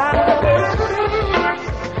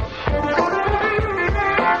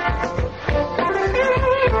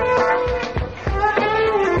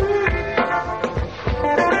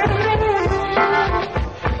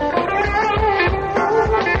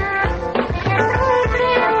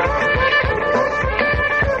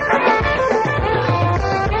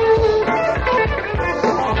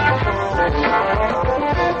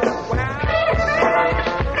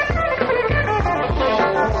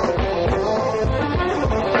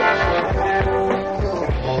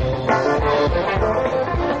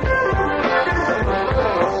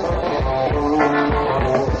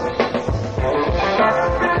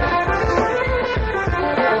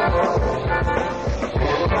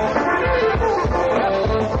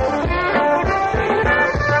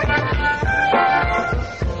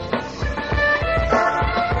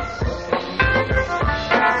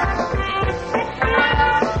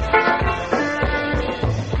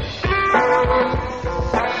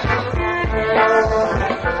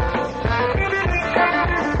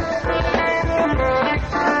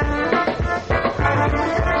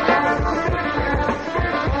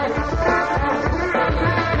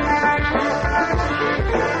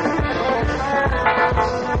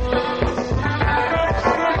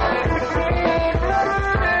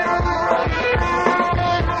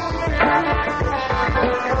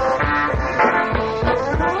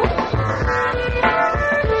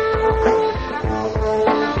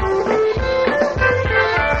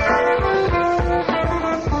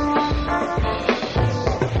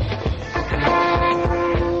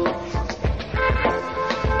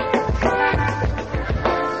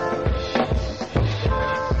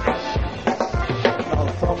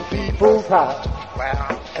 Hot,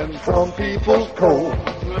 and some people's cold,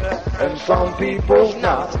 and some people's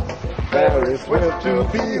not. Very swift to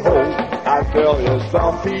behold. I tell you,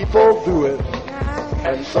 some people do it,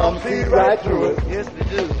 and some see right through it. Yes, they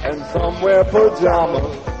do. And some wear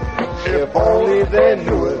pajamas. If only they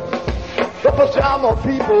knew it. The pajama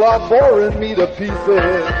people are boring me to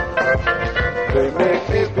pieces. They make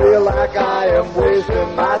me feel like I am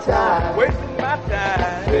wasting my time. Wasting my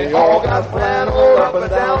time. They all got flannel up and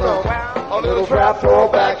down them. A little trapdoor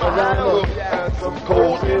back around them, and some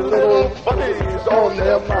cozy little bunnies on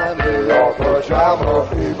their mind. They are pajama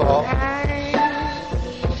people.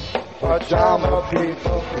 Pajama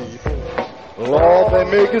people, people. Lord, they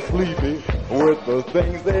make you sleepy with the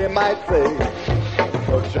things they might say.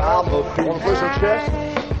 Pajama people. Want to push your chest?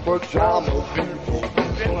 Pajama people.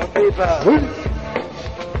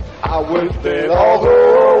 I wish they'd all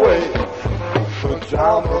go away.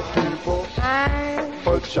 Pajama people.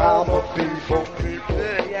 Pajama people, people.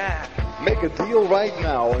 Make a deal right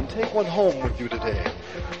now and take one home with you today.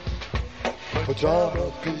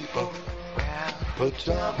 Pajama people.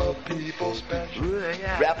 Pajama people special.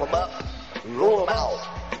 Wrap them up, roll them out,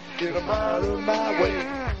 get them out of my way.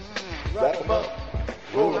 Wrap them up,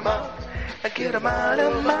 roll them out, and get them out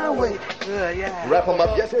of my way. Wrap them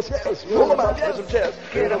up, yes, yes, yes. Roll them out, yes, yes.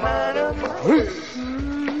 Get them out of my way.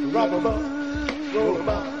 Wrap them up, roll them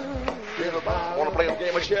out. Want to play a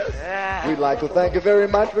game of chess? We'd like to thank you very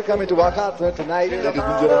much for coming to our concert tonight, ladies and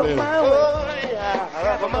gentlemen.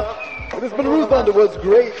 It has been Ruth Underwood's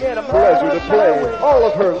great pleasure to play all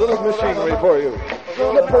of her little machinery for you.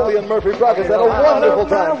 Napoleon Murphy Crockett had a wonderful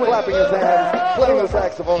time clapping his hands, playing the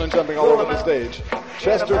saxophone and jumping all over the stage.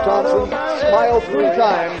 Chester Thompson smiled 3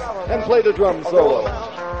 times and played a drum solo.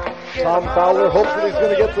 Tom Fowler hopes that he's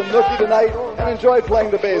going to get some nookie tonight and enjoy playing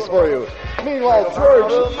the bass for you. Meanwhile,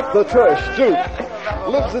 George the Tush Duke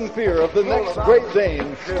lives in fear of the next Great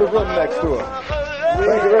Dane to run next to him.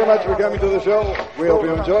 Thank you very much for coming to the show. We hope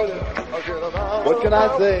you enjoyed it. What can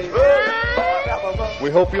I say? We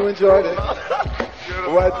hope you enjoyed it.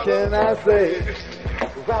 What can I say?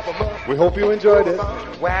 We hope you enjoyed it.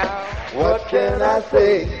 What can I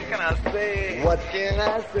say? What can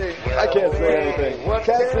I say? I can't say anything.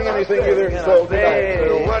 Can't sing anything either. So tonight.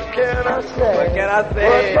 So what can I say? What can I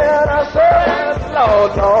say? What can I say?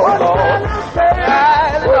 Lord, Lord, Lord.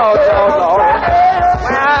 Lord, Lord, Lord.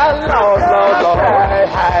 Well, Lord, Lord, Lord.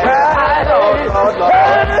 Lord, Lord, Lord.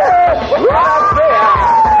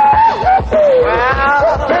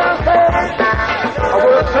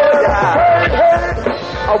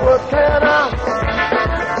 What can I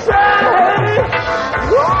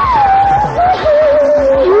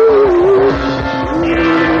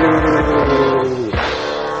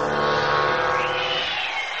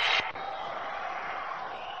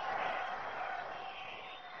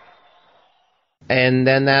And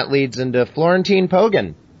then that leads into Florentine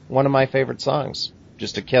Pogan, one of my favorite songs.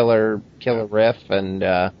 Just a killer riff, and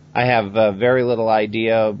I have very little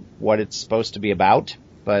idea what it's supposed to be about,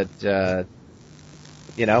 but,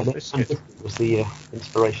 you know. Biscuit was the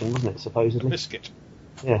inspiration, wasn't it, supposedly? Biscuit.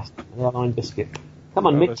 Yes, the airline biscuit. Come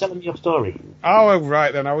on, Mick, tell them your story. Oh,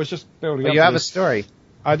 right then. I was just building up. You have this. a story.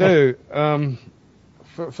 I do.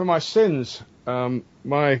 For my sins,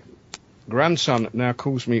 my grandson now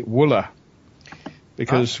calls me Wooler.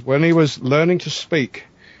 Because when he was learning to speak,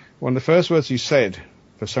 one of the first words he said,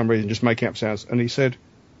 for some reason, just making up sounds, and he said,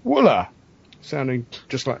 Wooler, sounding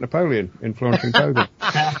just like Napoleon in Florentine Pogan.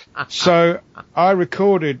 So I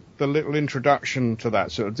recorded the little introduction to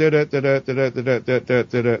that, sort of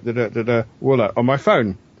Wooler on my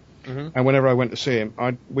phone. Mm-hmm. And whenever I went to see him,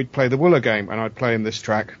 we'd play the Wooler game, and I'd play him this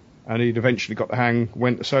track. And he'd eventually got the hang,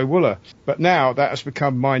 went to say Wooler. But now that has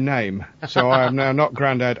become my name. So I am now not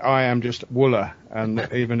Grandad, I am just Wooler. And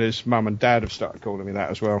even his mum and dad have started calling me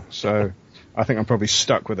that as well. So I think I'm probably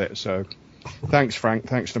stuck with it. So thanks, Frank.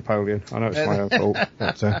 Thanks, Napoleon. I know it's my own fault.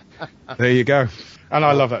 But there you go. And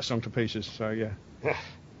I love that song to pieces. So, yeah.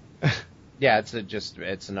 Yeah,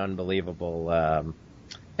 it's an unbelievable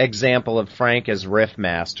example of Frank as riff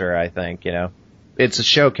master, I think, you know. It's a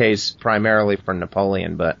showcase primarily for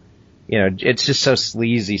Napoleon, but, you know, it's just so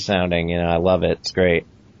sleazy sounding, you know, I love it, it's great.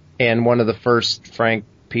 And one of the first Frank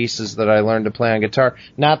pieces that I learned to play on guitar,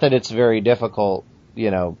 not that it's very difficult,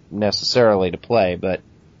 you know, necessarily to play, but,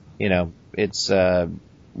 you know, it's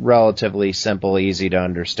relatively simple, easy to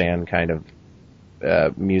understand kind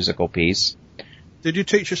of musical piece. Did you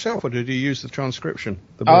teach yourself, or did you use the transcription?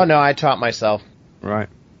 Oh, no, I taught myself. Right.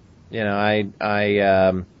 You know, I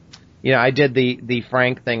did the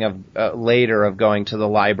Frank thing of later of going to the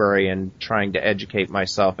library and trying to educate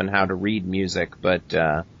myself in how to read music, but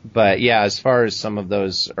yeah, as far as some of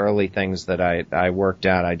those early things that I worked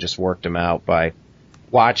out, I just worked them out by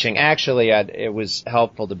watching. Actually, it was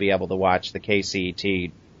helpful to be able to watch the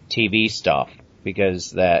KCET TV stuff,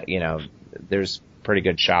 because that, you know, there's pretty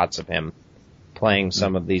good shots of him playing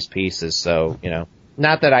some of these pieces, so, you know,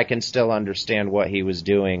 not that I can still understand what he was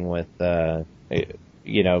doing with,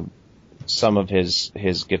 you know, some of his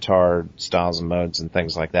guitar styles and modes and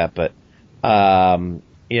things like that, but,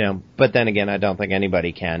 you know, but then again, I don't think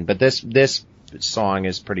anybody can. But this song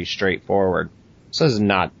is pretty straightforward. So it's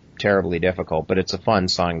not terribly difficult, but it's a fun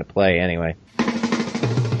song to play anyway.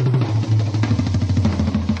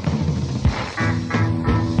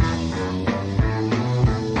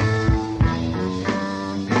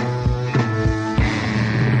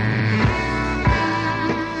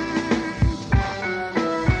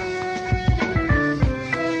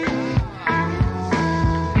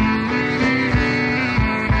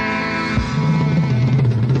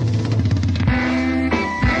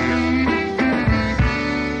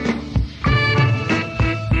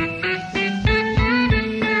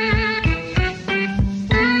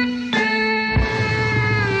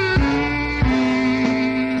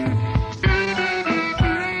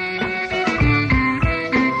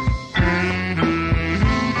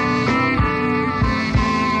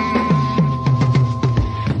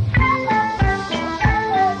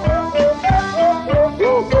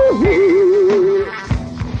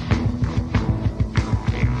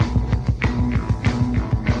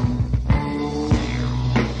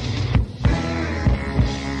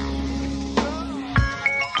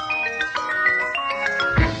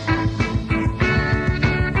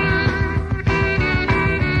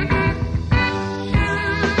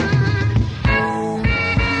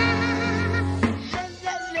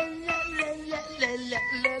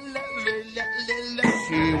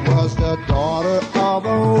 She was the daughter of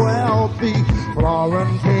a wealthy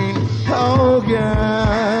Florentine Pogan.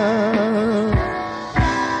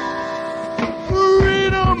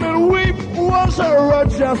 Freedom and weep was her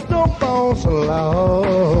Rochester-born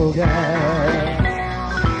slogan.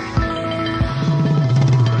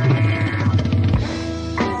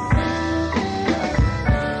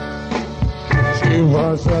 She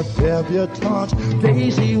was a debutante,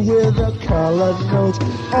 Daisy with a colored note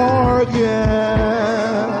organ.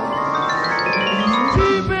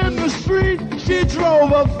 Deep in the street, she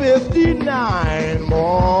drove a 59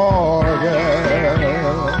 Morgan.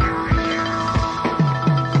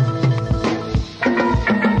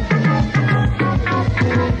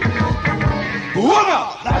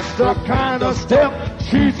 That's the kind of step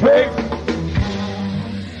she takes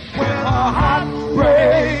when her heart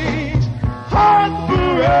breaks,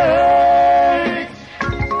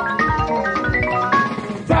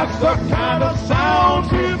 That's the kind of sound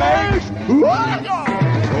she makes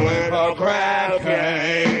when her crack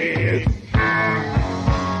case.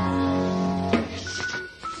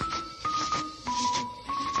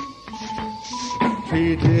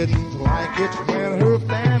 She didn't like it when her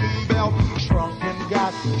fan belt shrunk and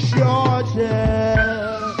got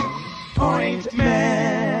shorter.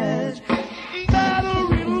 Ointment.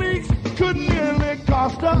 Battery leaks could nearly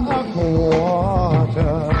cost her a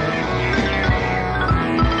quarter.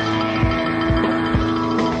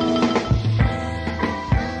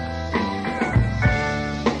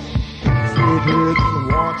 She didn't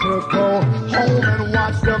want to go home and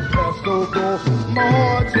watch the pestle go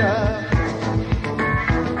mortar.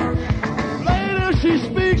 She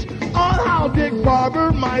speaks on how Dick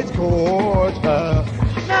Barber might court her.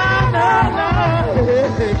 Na na na,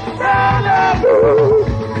 na na boo,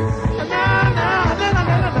 na na na na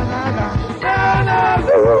na na na na na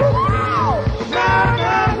boo, na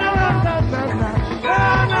na na na na na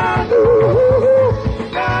na boo,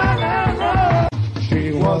 na na na. She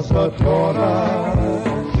was the daughter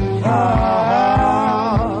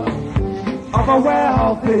of a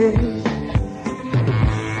wealthy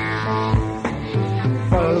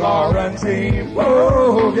Florentine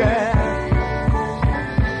Morgan.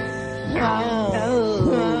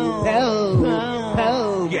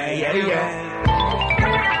 Yeah, yeah, yeah.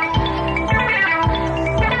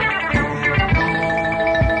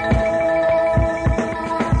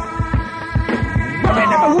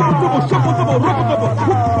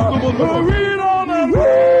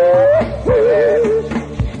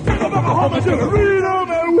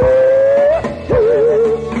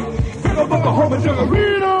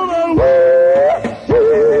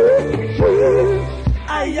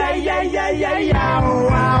 Ay, ay, ay, ay, ay, wow,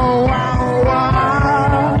 wow, wow,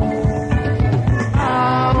 wow.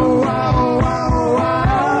 Wow, wow, wow,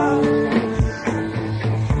 wow.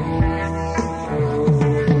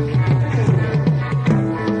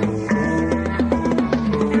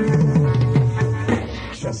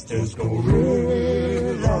 Chester's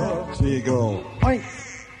gorilla. She go, oink.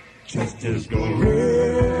 Chester's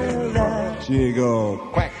gorilla. She go,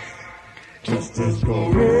 quack. Chester's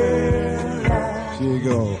gorilla. She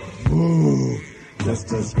go, ooh.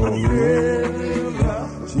 Chester's gorilla.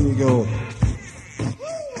 She go.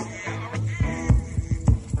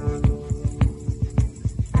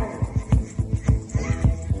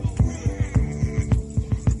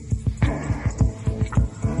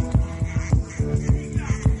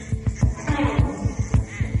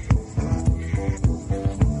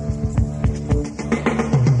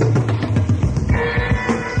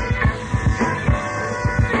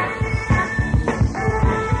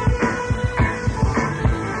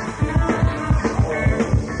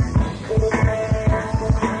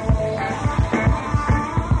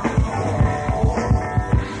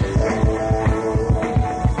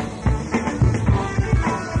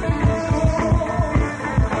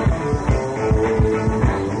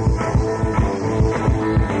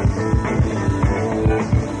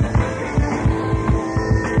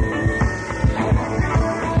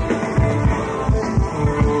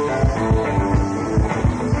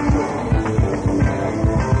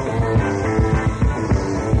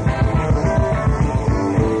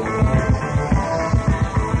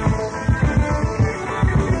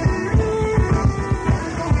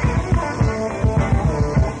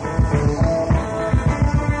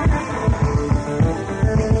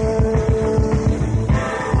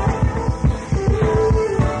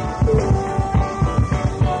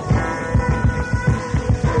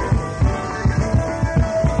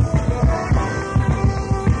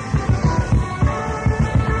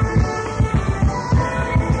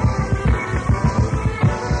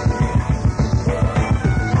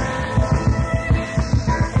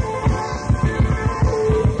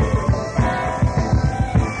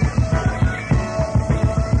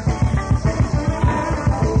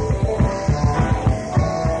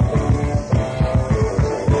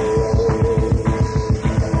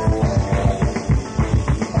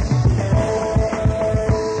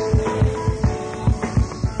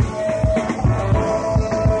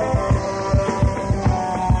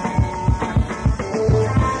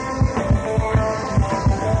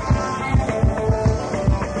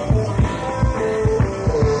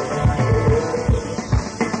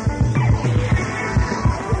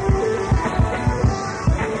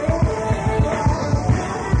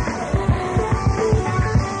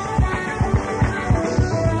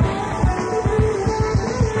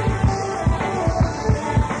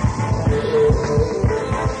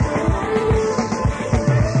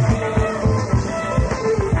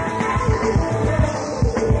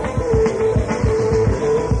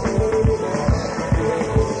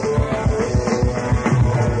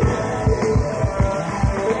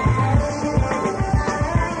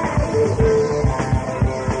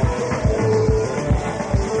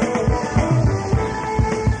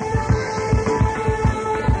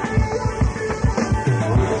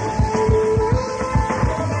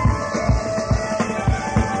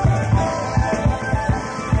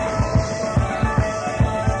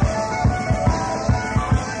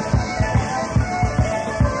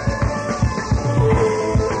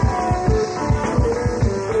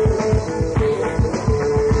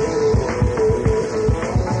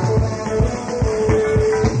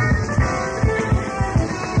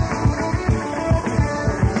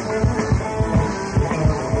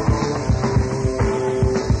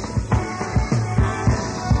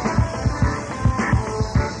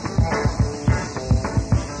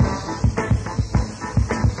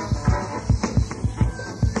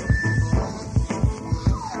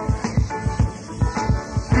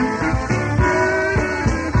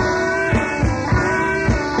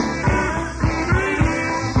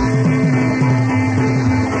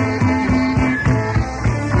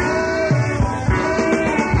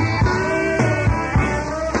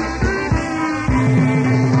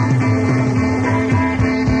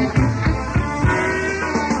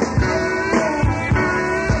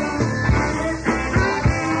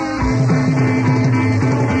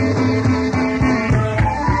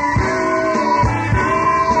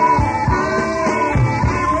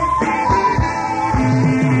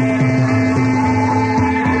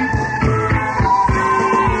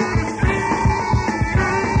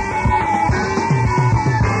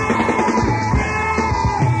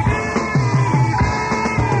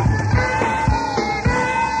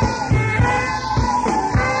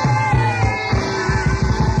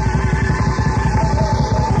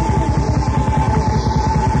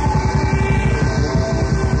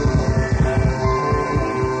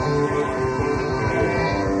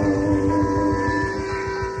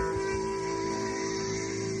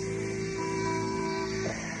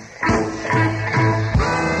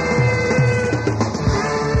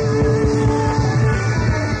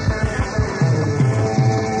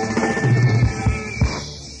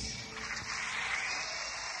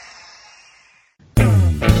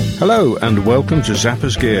 Hello and welcome to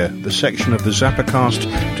Zappa's Gear, the section of the Zappacast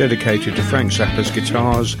dedicated to Frank Zappa's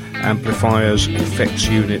guitars, amplifiers, effects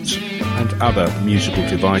units and other musical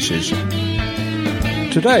devices.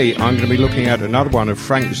 Today I'm going to be looking at another one of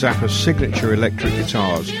Frank Zappa's signature electric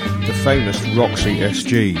guitars, the famous Roxy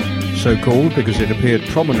SG, so called because it appeared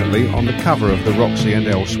prominently on the cover of the Roxy and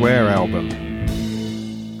Elsewhere album.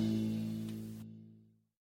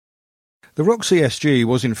 The Roxy SG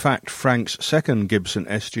was in fact Frank's second Gibson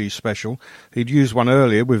SG Special. He'd used one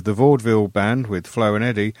earlier with the Vaudeville Band with Flo and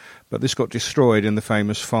Eddie, but this got destroyed in the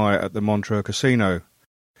famous fire at the Montreux Casino.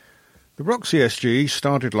 The Roxy SG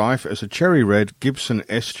started life as a cherry red Gibson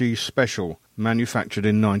SG Special, manufactured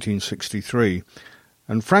in 1963,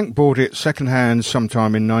 and Frank bought it second-hand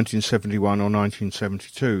sometime in 1971 or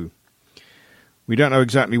 1972. We don't know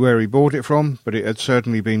exactly where he bought it from, but it had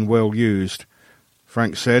certainly been well used.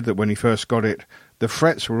 Frank said that when he first got it, the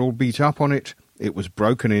frets were all beat up on it, it was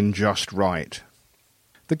broken in just right.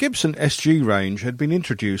 The Gibson SG range had been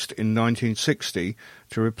introduced in 1960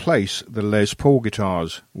 to replace the Les Paul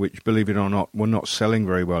guitars, which, believe it or not, were not selling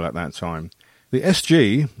very well at that time. The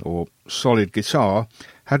SG, or solid guitar,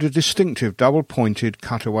 had a distinctive double-pointed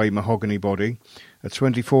cutaway mahogany body, a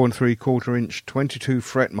 24 3/4 inch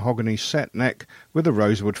 22-fret mahogany set neck with a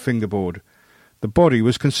rosewood fingerboard. The body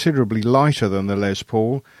was considerably lighter than the Les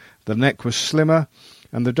Paul, the neck was slimmer,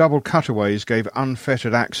 and the double cutaways gave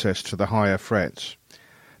unfettered access to the higher frets.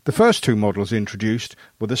 The first two models introduced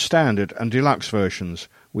were the standard and deluxe versions,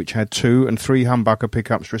 which had 2 and 3 humbucker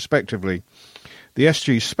pickups respectively. The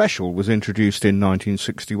SG Special was introduced in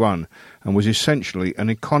 1961 and was essentially an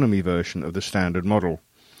economy version of the standard model.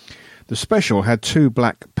 The Special had 2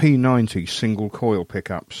 black P90 single coil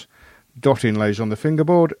pickups, dot inlays on the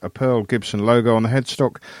fingerboard, a Pearl Gibson logo on the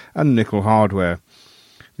headstock, and nickel hardware.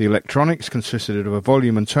 The electronics consisted of a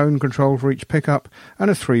volume and tone control for each pickup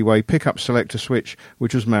and a 3-way pickup selector switch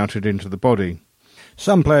which was mounted into the body.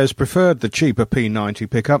 Some players preferred the cheaper P90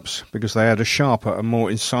 pickups because they had a sharper and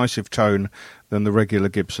more incisive tone than the regular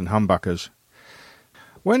Gibson humbuckers.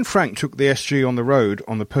 When Frank took the SG on the road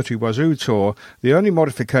on the Petit Oiseau tour, the only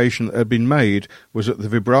modification that had been made was that the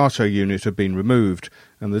vibrato unit had been removed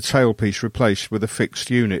and the tailpiece replaced with a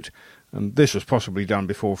fixed unit, and this was possibly done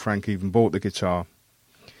before Frank even bought the guitar.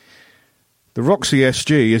 The Roxy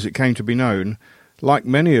SG, as it came to be known, like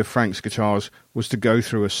many of Frank's guitars, was to go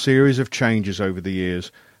through a series of changes over the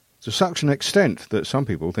years, to such an extent that some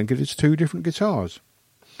people think it is 2 different guitars.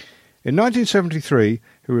 In 1973,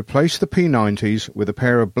 he replaced the P90s with a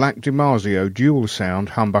pair of black DiMarzio dual-sound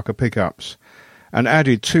humbucker pickups, and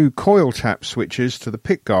added 2 coil tap switches to the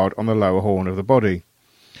pickguard on the lower horn of the body.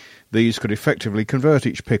 These could effectively convert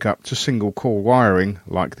each pickup to single-core wiring,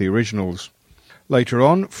 like the originals. Later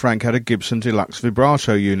on, Frank had a Gibson Deluxe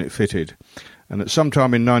vibrato unit fitted, and at some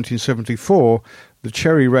time in 1974, the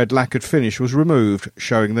cherry red lacquered finish was removed,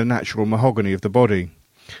 showing the natural mahogany of the body,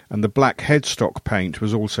 and the black headstock paint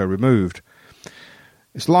was also removed.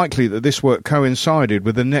 It's likely that this work coincided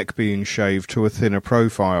with the neck being shaved to a thinner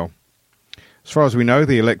profile. As far as we know,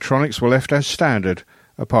 the electronics were left as standard,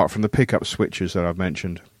 apart from the pickup switches that I've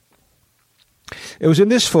mentioned. It was in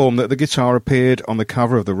this form that the guitar appeared on the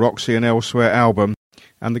cover of the Roxy and Elsewhere album,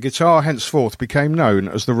 and the guitar henceforth became known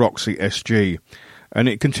as the Roxy SG, and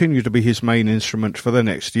it continued to be his main instrument for the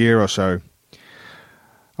next year or so.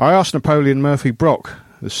 I asked Napoleon Murphy Brock,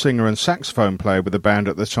 the singer and saxophone player with the band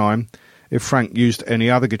at the time, if Frank used any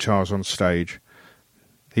other guitars on stage.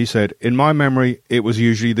 He said, "In my memory, it was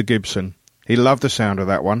usually the Gibson. He loved the sound of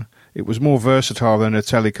that one. It was more versatile than a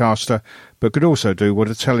Telecaster, but could also do what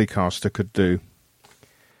a Telecaster could do."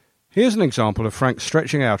 Here's an example of Frank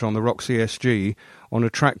stretching out on the Roxy SG on a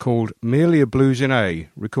track called Merely a Blues in A,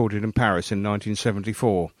 recorded in Paris in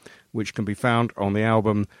 1974, which can be found on the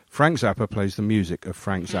album Frank Zappa Plays the Music of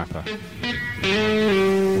Frank Zappa.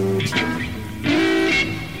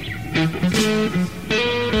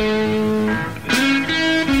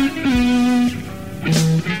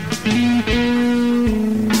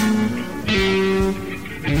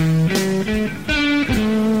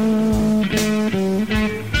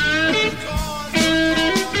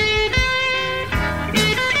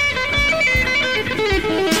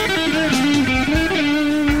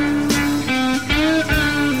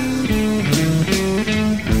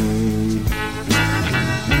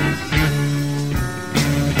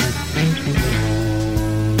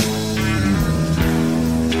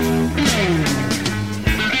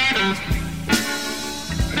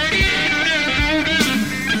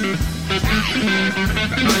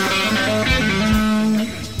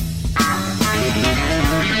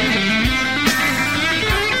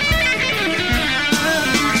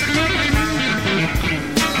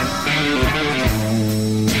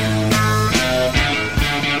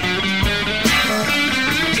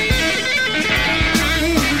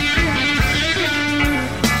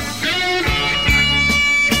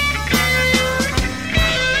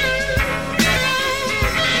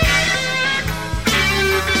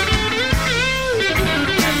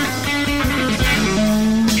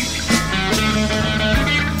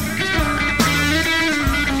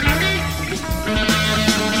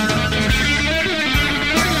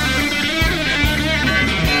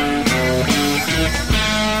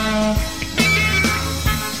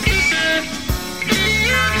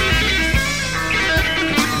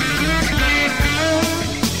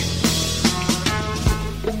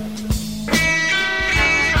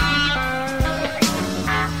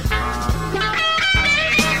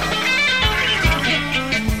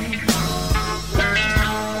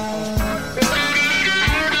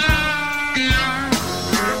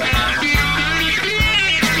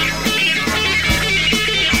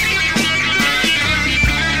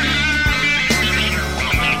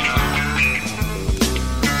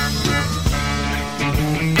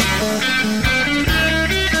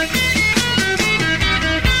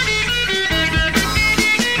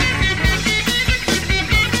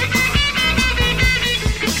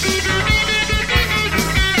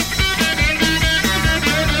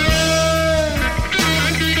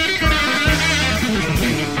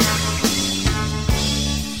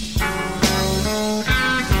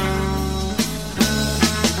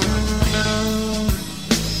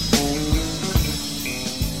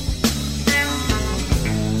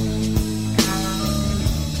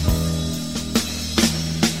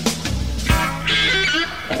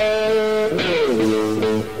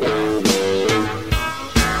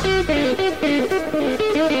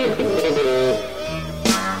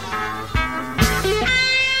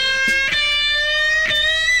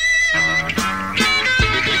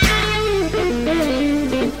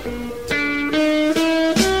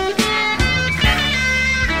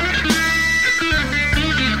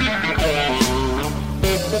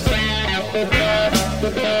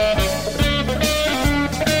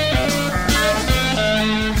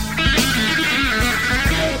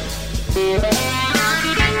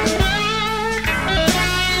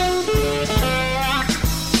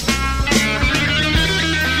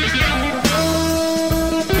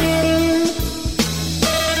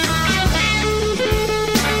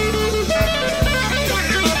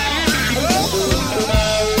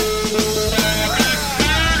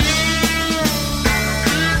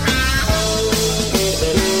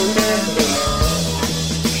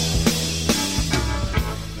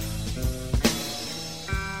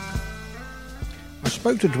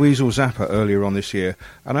 I spoke to Dweezil Zappa earlier on this year,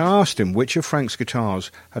 and I asked him which of Frank's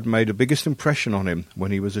guitars had made the biggest impression on him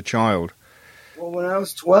when he was a child. Well, when I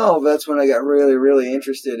was 12, that's when I got really, really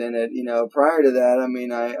interested in it. You know, prior to that, I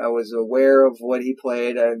mean, I was aware of what he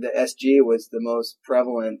played. The SG was the most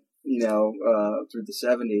prevalent, you know, through the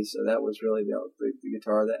 70s, so that was really the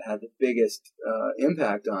guitar that had the biggest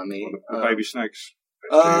impact on me. The Baby Snakes.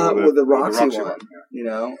 Well, the Roxy one, you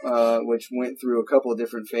know, which went through a couple of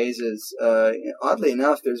different phases. Oddly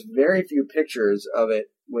enough, there's very few pictures of it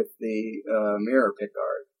with the mirror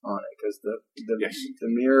pickguard on it, because the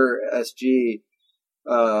mirror SG,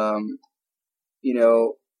 you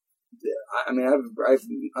know, I mean,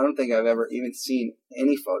 I don't think I've ever even seen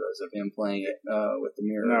any photos of him playing it with the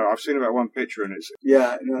mirror. No, I've seen about one picture, and it's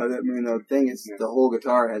the thing is, the whole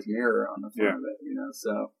guitar has mirror on the front of it, you know,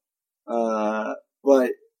 so.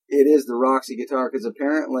 But it is the Roxy guitar, because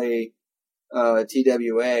apparently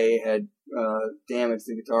TWA had damaged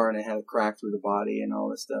the guitar and it had a crack through the body and all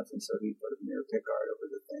this stuff, and so he put a mirror pickguard over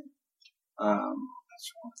the thing.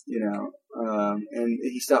 You know, and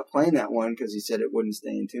he stopped playing that one because he said it wouldn't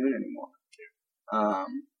stay in tune anymore.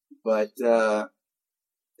 But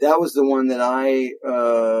that was the one that I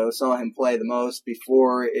saw him play the most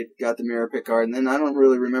before it got the mirror pickguard, and then I don't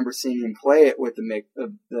really remember seeing him play it with the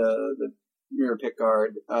mirror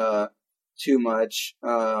pickguard too much.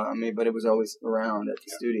 I mean, but it was always around at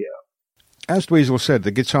the studio. As Dweezil said,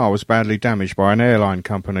 the guitar was badly damaged by an airline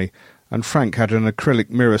company, and Frank had an acrylic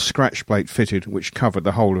mirror scratch plate fitted which covered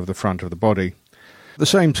the whole of the front of the body. At the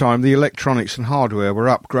same time, the electronics and hardware were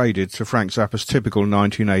upgraded to Frank Zappa's typical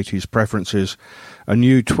 1980s preferences. A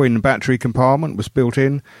new twin battery compartment was built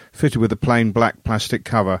in, fitted with a plain black plastic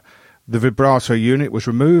cover. The vibrato unit was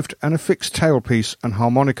removed, and a fixed tailpiece and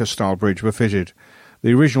harmonica-style bridge were fitted.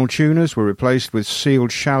 The original tuners were replaced with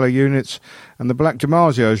sealed shallow units, and the black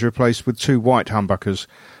DiMarzios replaced with two white humbuckers,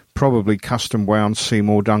 probably custom-wound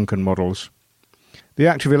Seymour Duncan models. The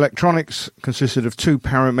active electronics consisted of two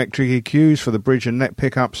parametric EQs for the bridge and neck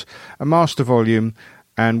pickups, a master volume,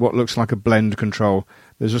 and what looks like a blend control.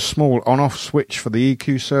 There's a small on-off switch for the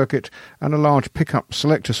EQ circuit, and a large pickup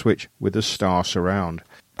selector switch with a star surround.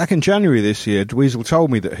 Back in January this year, Dweezil told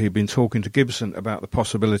me that he'd been talking to Gibson about the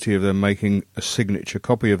possibility of them making a signature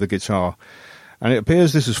copy of the guitar, and it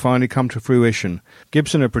appears this has finally come to fruition.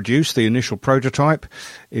 Gibson had produced the initial prototype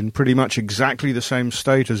in pretty much exactly the same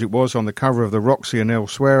state as it was on the cover of the Roxy and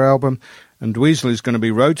Elsewhere album, and Dweezil is going to be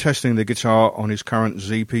road testing the guitar on his current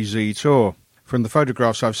ZPZ tour. From the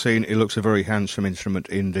photographs I've seen, it looks a very handsome instrument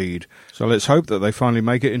indeed. So let's hope that they finally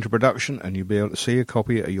make it into production and you'll be able to see a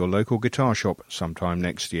copy at your local guitar shop sometime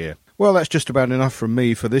next year. Well, that's just about enough from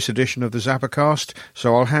me for this edition of the Zappacast,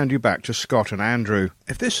 so I'll hand you back to Scott and Andrew.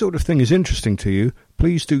 If this sort of thing is interesting to you,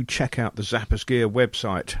 please do check out the Zappa's Gear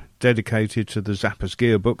website, dedicated to the Zappa's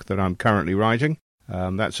Gear book that I'm currently writing.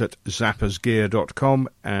 That's at zappasgear.com,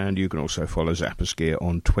 and you can also follow Zappa's Gear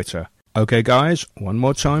on Twitter. Okay, guys, one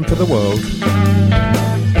more time for the world.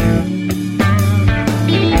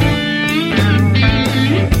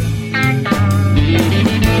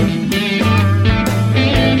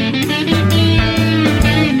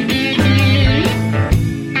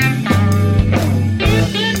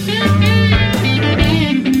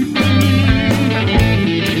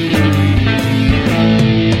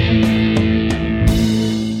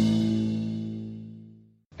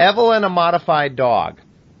 Evelyn, a modified dog.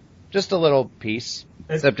 Just a little piece,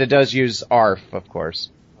 except it does use ARF, of course.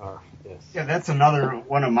 ARF, yes. Yeah, that's another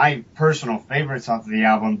one of my personal favorites off of the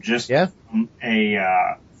album. Just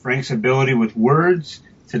Frank's ability with words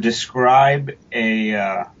to describe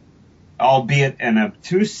albeit an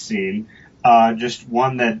obtuse scene. Just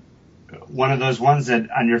one of those ones that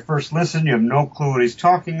on your first listen you have no clue what he's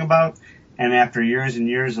talking about, and after years and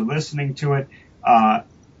years of listening to it,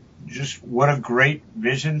 just what a great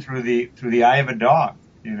vision through the eye of a dog.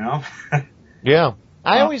 You know? Yeah.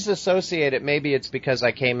 I always associate it, maybe it's because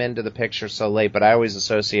I came into the picture so late, but I always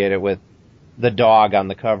associate it with the dog on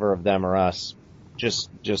the cover of Them or Us.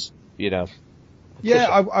 Just you know. Yeah,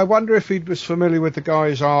 I wonder if he was familiar with the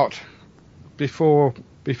guy's art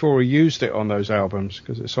before he used it on those albums,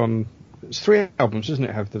 because it's 3 albums, isn't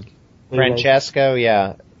it? Have the Francesco,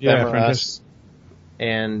 yeah, yeah, Francesco,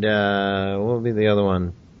 and what would be the other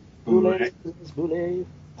one?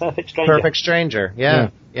 Perfect Stranger. Perfect Stranger. Yeah,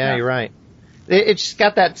 you're right. It's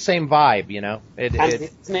got that same vibe, you know.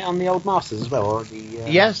 Isn't it on the Old Masters as well, or the?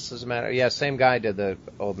 Yes, as a matter. Yeah, same guy did the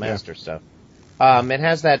Old Master stuff. It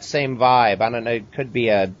has that same vibe. I don't know. It could be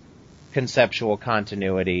a conceptual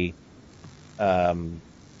continuity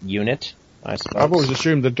unit, I suppose. I've always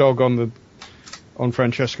assumed the dog on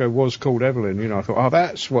Francesco was called Evelyn. You know, I thought,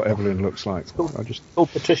 that's what Evelyn looks like. It's called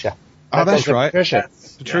Patricia. Oh, that's right. Patricia.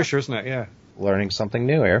 Patricia, isn't it? Yeah. Learning something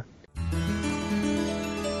new here.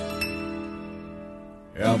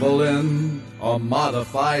 Evelyn, a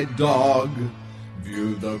modified dog,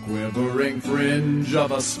 viewed the quivering fringe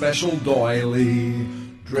of a special doily,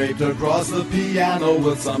 draped across the piano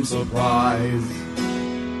with some surprise.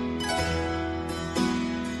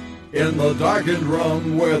 In the darkened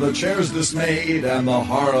room where the chairs dismayed and the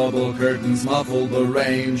horrible curtains muffled the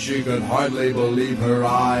rain, she could hardly believe her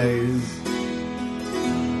eyes.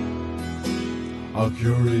 A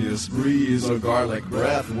curious breeze, a garlic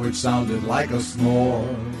breath which sounded like a snore,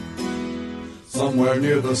 somewhere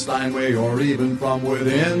near the Steinway or even from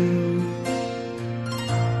within,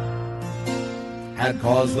 had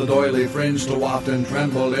caused the doily fringe to waft and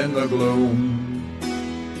tremble in the gloom.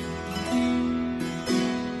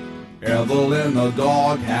 Evelyn, the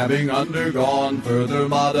dog, having undergone further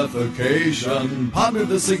modification, pondered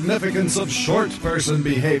the significance of short-person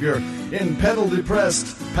behavior in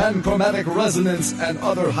pedal-depressed, panchromatic resonance, and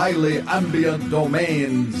other highly ambient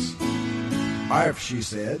domains. Arf, she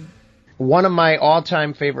said. One of my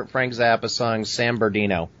all-time favorite Frank Zappa songs, San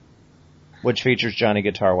Bernardino, which features Johnny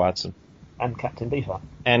Guitar Watson. And Captain Beefheart.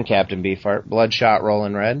 And Captain Beefheart. Bloodshot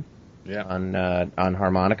Rollin' Red. Yeah. On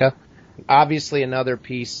harmonica. Obviously, another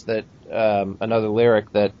piece that, another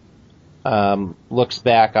lyric that looks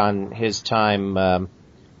back on his time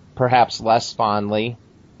perhaps less fondly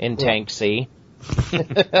in Tank C. You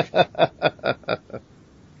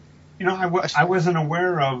know, I wasn't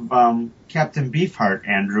aware of Captain Beefheart,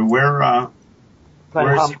 Andrew. Where's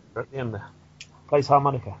plays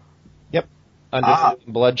harmonica. Yep. Under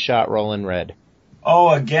Bloodshot Rollin' Red. Oh,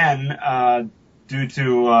 again, due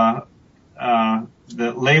to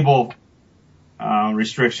the label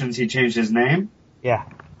restrictions, he changed his name? Yeah.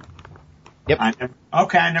 Yep.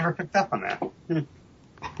 I never picked up on that.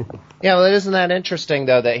 Yeah, well, isn't that interesting,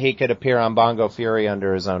 though, that he could appear on Bongo Fury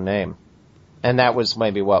under his own name? And that was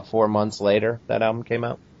maybe, 4 months later that album came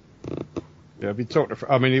out? Yeah,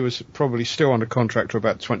 he was probably still under contract to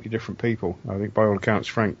about 20 different people. I think by all accounts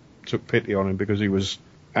Frank took pity on him because he was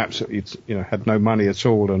absolutely, had no money at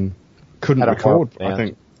all and couldn't record. I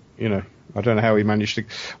think, I don't know how he managed to.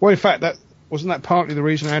 Well, in fact, wasn't that partly the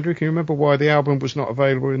reason, Andrew? Can you remember why the album was not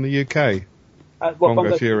available in the UK?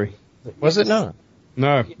 Bongo Fury. Was it not?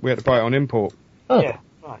 No, we had to buy it on import. Oh. Yeah,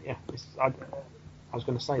 right, yeah. I was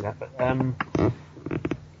going to say that, but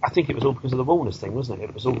I think it was all because of the Warners thing, wasn't it?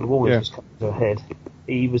 It was all the Warners was coming to a head.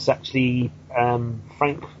 He was actually,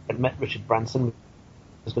 Frank had met Richard Branson,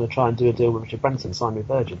 was going to try and do a deal with Richard Branson, signed with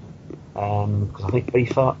Virgin. Because I think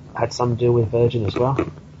Beefheart had some deal with Virgin as well.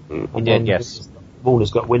 And then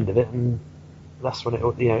Warners got wind of it, and that's when it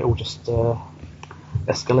all just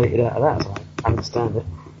escalated out of that, as I understand it.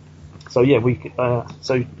 So yeah,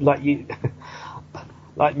 so like you,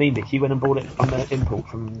 like me, Nick, you went and bought it on the import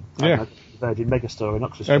from Virgin Megastore in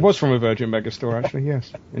Oxford Street. It was from a Virgin Megastore, actually.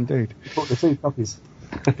 Yes, indeed. You bought the 2 copies.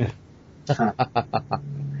 Yeah,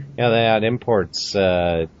 they had imports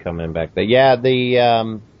coming back there. Yeah,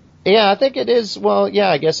 I think it is. Well, yeah,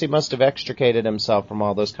 I guess he must have extricated himself from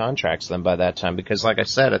all those contracts then by that time, because, like I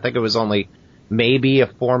said, I think it was only maybe a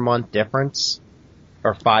 4-month difference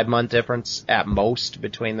or 5-month difference at most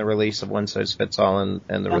between the release of One Size Fits All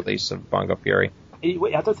and the release of Bongo Fury.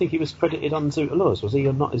 I don't think he was credited on Zoot Allures, was he?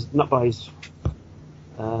 Or not by his,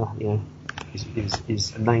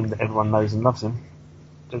 his name that everyone knows and loves him.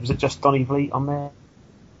 Was it just Donny Vliet on there?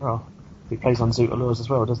 Well, he plays on Zoot Allures as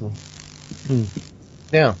well, doesn't he?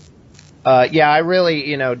 Yeah. I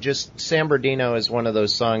really, just San Bernardino is one of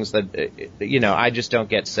those songs that, I just don't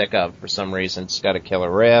get sick of for some reason. It's got a killer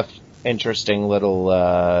riff, interesting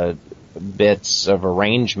little bits of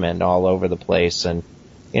arrangement all over the place, and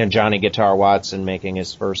Johnny Guitar Watson making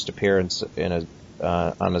his first appearance in on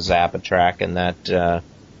a Zappa track, and that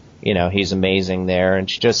he's amazing there, and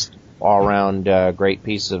it's just all around great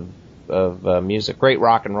piece of music, great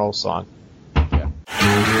rock and roll song. She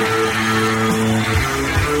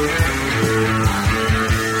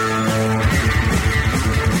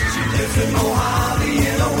lives in Mojave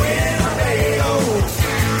in a Winnebago.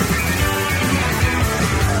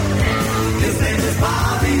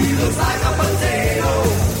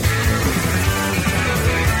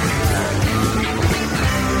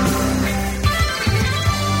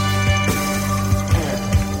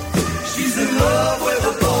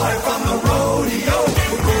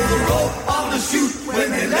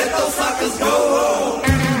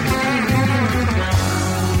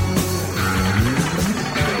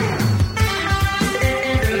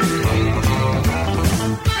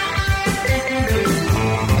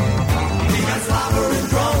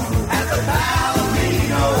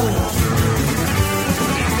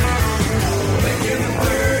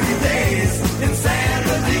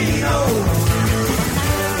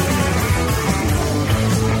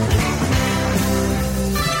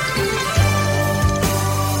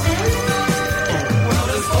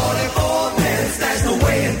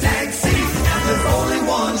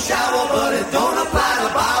 one shower, but it don't apply to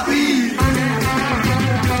Bobby.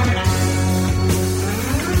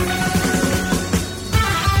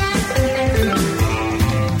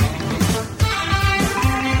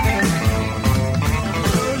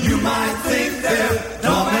 You might think they're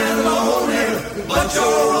dumb and lonely, but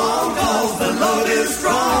you're wrong, 'cause the load is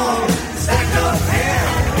strong. Stacked up hair,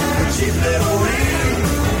 a cheap little ring.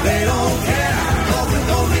 They don't care, 'cause it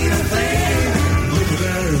don't mean a thing. Look at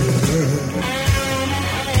that.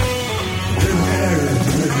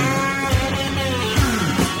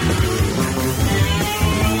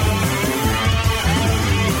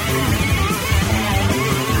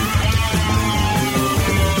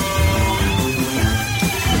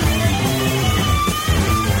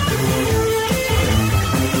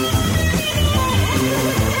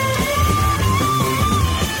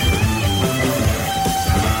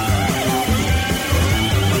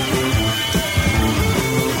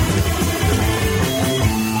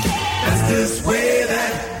 This way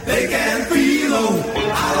that they can feel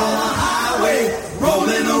out on the highway,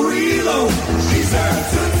 rolling a reload. She's a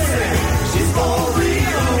tootsie, she's for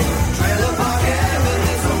real. Trailer Park Heaven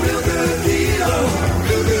is a real good deal.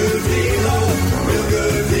 Real good deal, real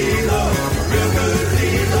good deal, real good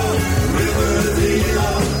deal, real good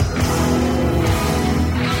deal.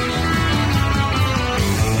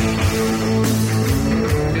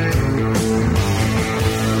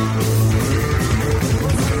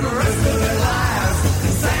 The rest of their lives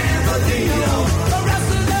in San Bernardino. The rest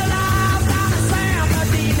of their lives down in San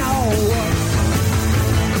Bernardino.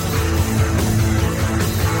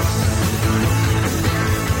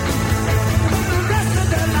 The rest of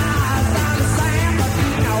their lives down in San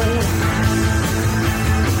Bernardino.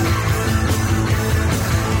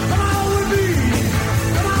 Come on with me,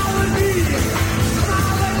 come on with me, come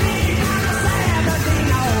on with me down to San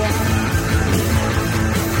Bernardino.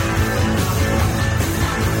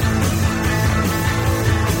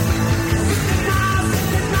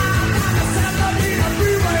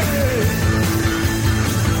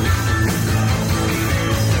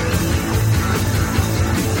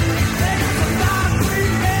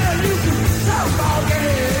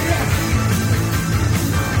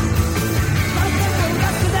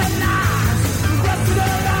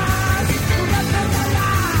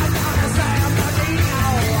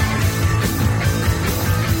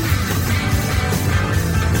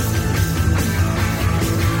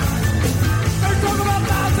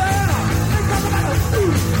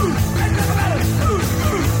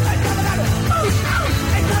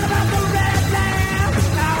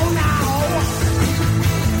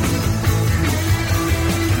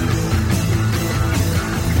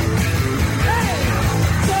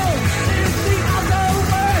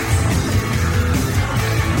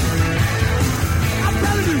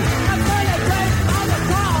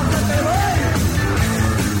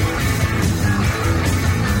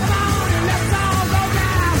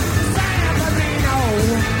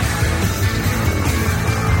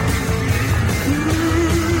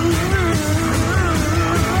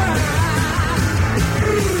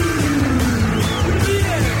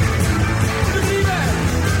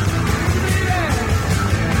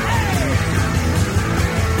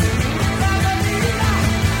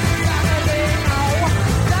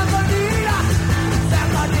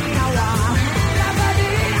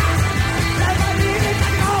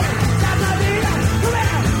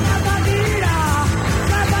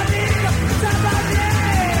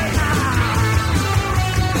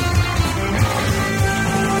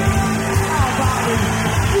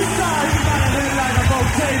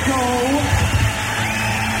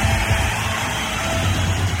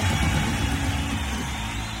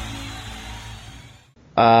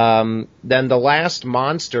 Then the last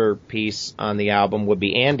monster piece on the album would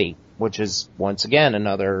be Andy, which is, once again,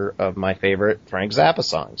 another of my favorite Frank Zappa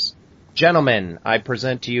songs. Gentlemen, I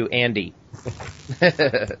present to you Andy.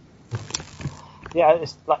 Yeah,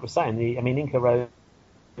 it's like we're saying, Inca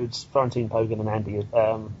Roads, Florentine Pogan and Andy,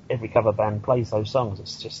 every cover band plays those songs.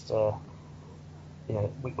 It's just,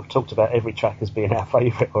 we've talked about every track as being our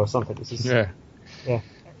favourite or something. It's just, Yeah.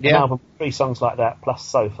 An album, 3 songs like that, plus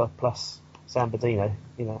Sofa, plus San Bernardino,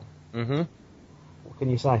 Mm-hmm. What can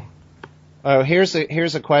you say? Oh, here's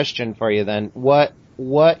a question for you then. What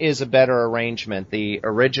is a better arrangement, the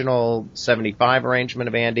original 75 arrangement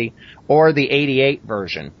of Andy or the 88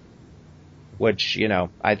 version, which,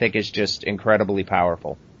 I think is just incredibly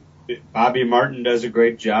powerful? Bobby Martin does a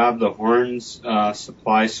great job. The horns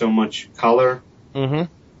supply so much color. Mm-hmm.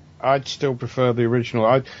 I'd still prefer the original.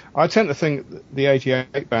 I tend to think the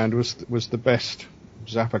 88 band was the best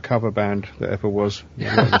Zappa cover band that ever was, in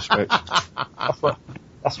that respect.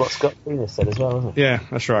 That's what Scott Greener said as well, isn't it? Yeah,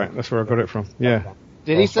 that's right. That's where I got it from. Yeah.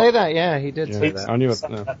 Did he say that? Yeah, he did say that. I knew it.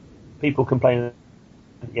 No. People complaining,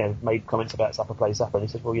 made comments about Supper Plays Supper, and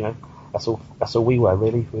he said, well, that's all we were,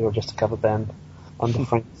 really. We were just a cover band under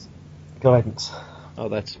Frank's guidance. Oh,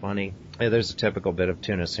 that's funny. Yeah, there's a typical bit of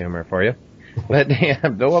Tunis humor for you. But,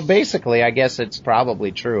 well, basically, I guess it's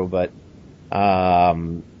probably true, but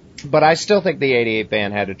I still think the 88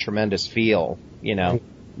 band had a tremendous feel,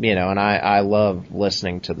 and I love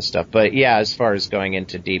listening to the stuff. But yeah, as far as going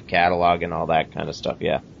into deep catalog and all that kind of stuff,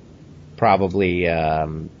 yeah, probably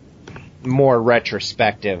more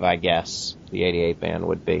retrospective, I guess, the 88 band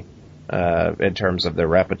would be, in terms of their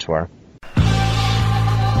repertoire.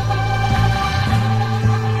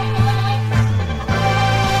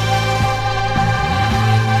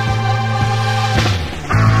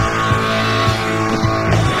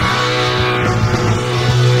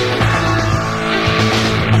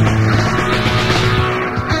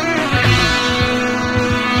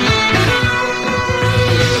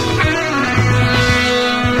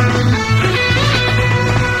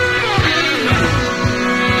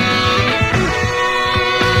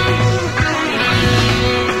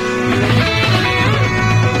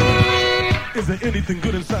 Anything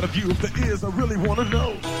good inside of you? If there is, I really want to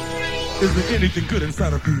know. Is there anything good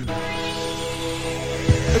inside of you?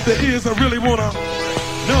 If there is, I really want to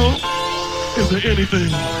know. Is there anything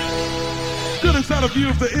good inside of you?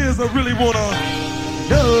 If there is, I really want to know. Is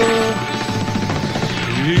there anything good inside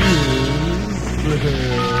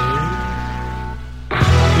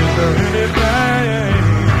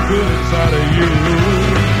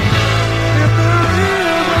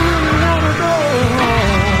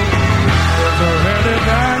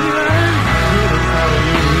of you? If there is,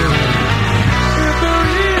 I really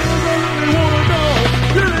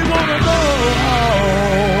want to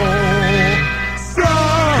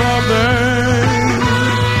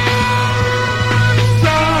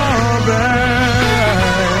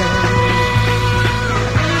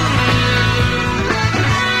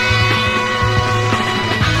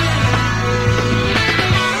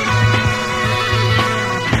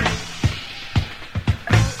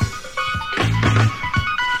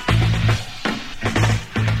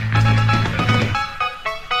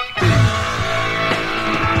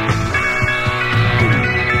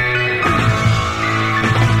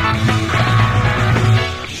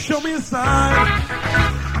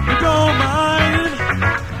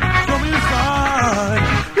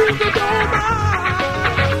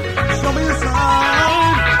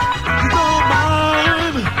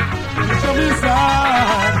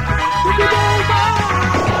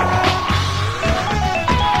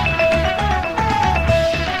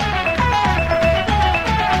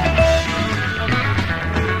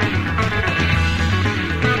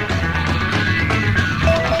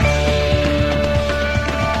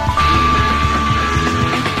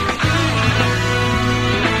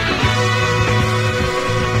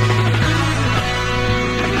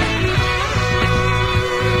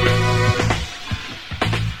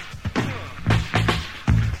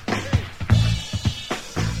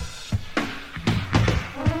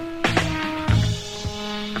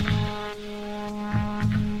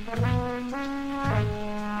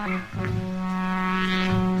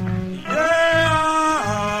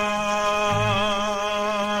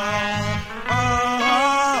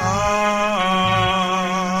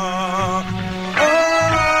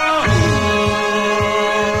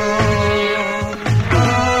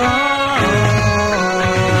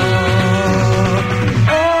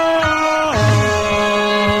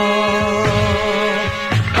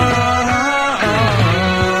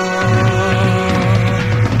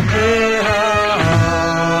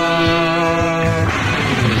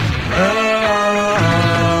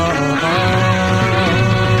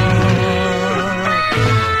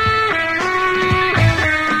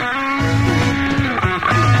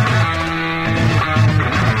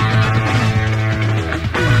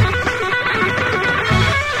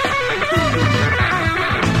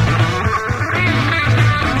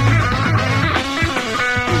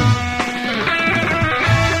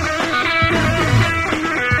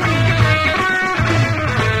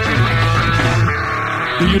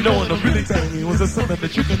You know what I'm really telling you? Is it something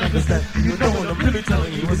that you can understand? You know what I'm really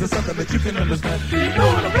telling you? Is it something that you can understand? Do you know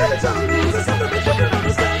what I'm really telling you? Is it something that you can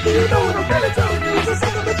understand? Do you know what I'm really telling you? Is it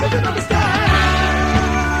something that you can understand?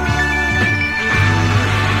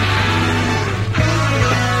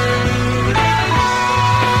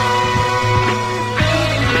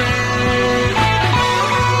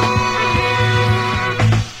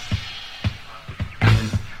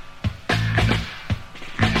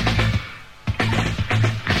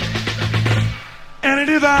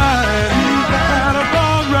 Divine, had a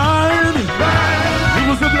long ride. He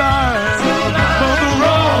was sublime, but the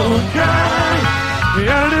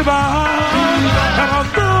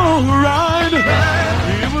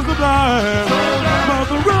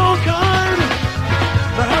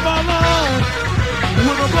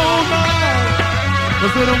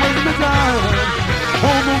gonna waste my time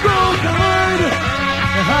on the road side.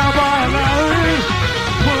 And how about life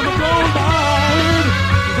on the road side?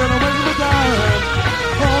 Gonna waste my time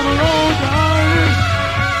on the road side.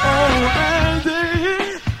 Oh,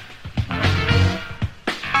 Andy,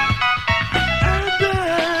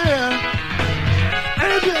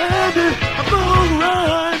 I'm gonna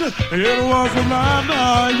ride. It was a ride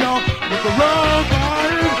now, y'all, with the road side.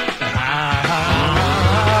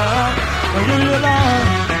 I give you life.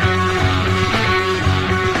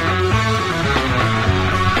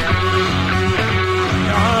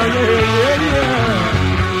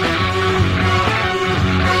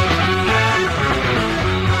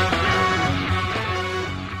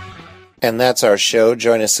 And that's our show.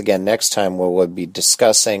 Join us again next time where we'll be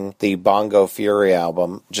discussing the Bongo Fury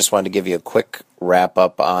album. Just wanted to give you a quick wrap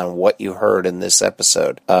up on what you heard in this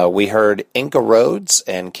episode. We heard Inca Roads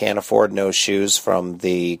and Can't Afford No Shoes from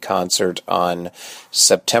the concert on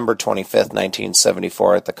September 25th,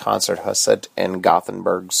 1974 at the Konserthuset in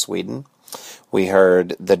Gothenburg, Sweden. We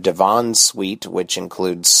heard the Divan Suite, which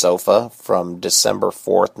includes Sofa, from December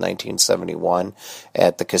 4th, 1971,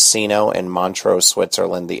 at the Casino in Montreux,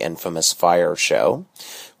 Switzerland, the infamous Fire Show.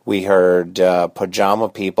 We heard Pajama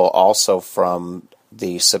People, also from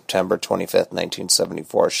the September 25th,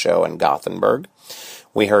 1974 show in Gothenburg.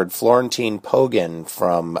 We heard Florentine Pogan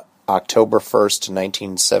from October 1st,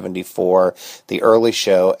 1974, the early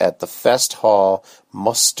show at the Fest Hall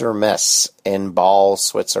Mustermesse in Bâle,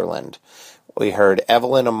 Switzerland. We heard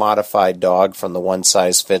Evelyn, a Modified Dog from the One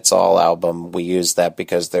Size Fits All album. We used that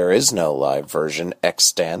because there is no live version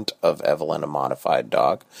extant of Evelyn, a Modified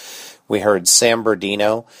Dog. We heard Sam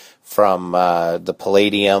Berdino from the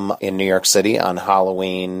Palladium in New York City on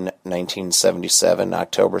Halloween 1977,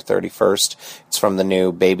 October 31st. It's from the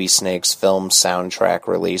new Baby Snakes film soundtrack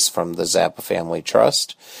release from the Zappa Family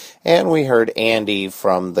Trust. And we heard Andy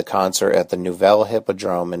from the concert at the Nouvelle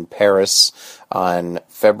Hippodrome in Paris on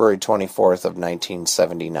February 24th of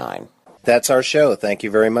 1979. That's our show. Thank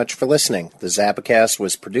you very much for listening. The Zappacast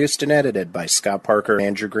was produced and edited by Scott Parker,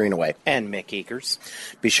 Andrew Greenaway, and Mick Eakers.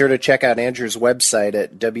 Be sure to check out Andrew's website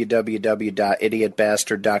at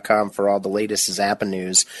www.idiotbastard.com for all the latest Zappa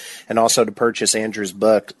news, and also to purchase Andrew's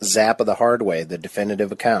book, Zappa the Hard Way, the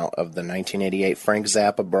definitive account of the 1988 Frank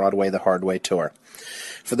Zappa Broadway the Hard Way tour.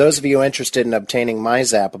 For those of you interested in obtaining my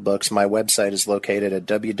Zappa books, my website is located at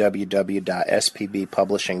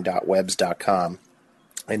www.spbpublishing.webs.com.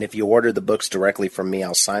 And if you order the books directly from me,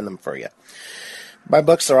 I'll sign them for you. My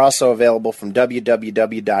books are also available from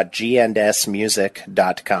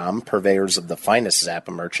www.gsmusic.com, purveyors of the finest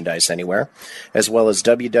Zappa merchandise anywhere, as well as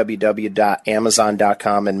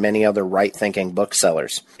www.amazon.com and many other right-thinking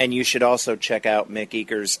booksellers. And you should also check out Mick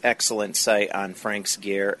Eakers' excellent site on Frank's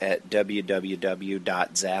Gear at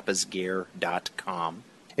www.zappasgear.com.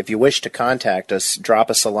 If you wish to contact us,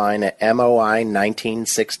 drop us a line at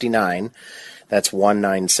MOI1969, that's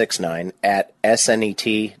 1969, at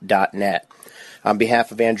snet.net. On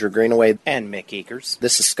behalf of Andrew Greenaway and Mick Eakers,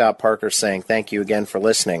 this is Scott Parker saying thank you again for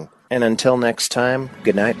listening. And until next time,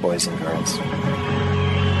 good night, boys and girls.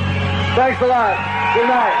 Thanks a lot. Good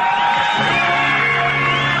night.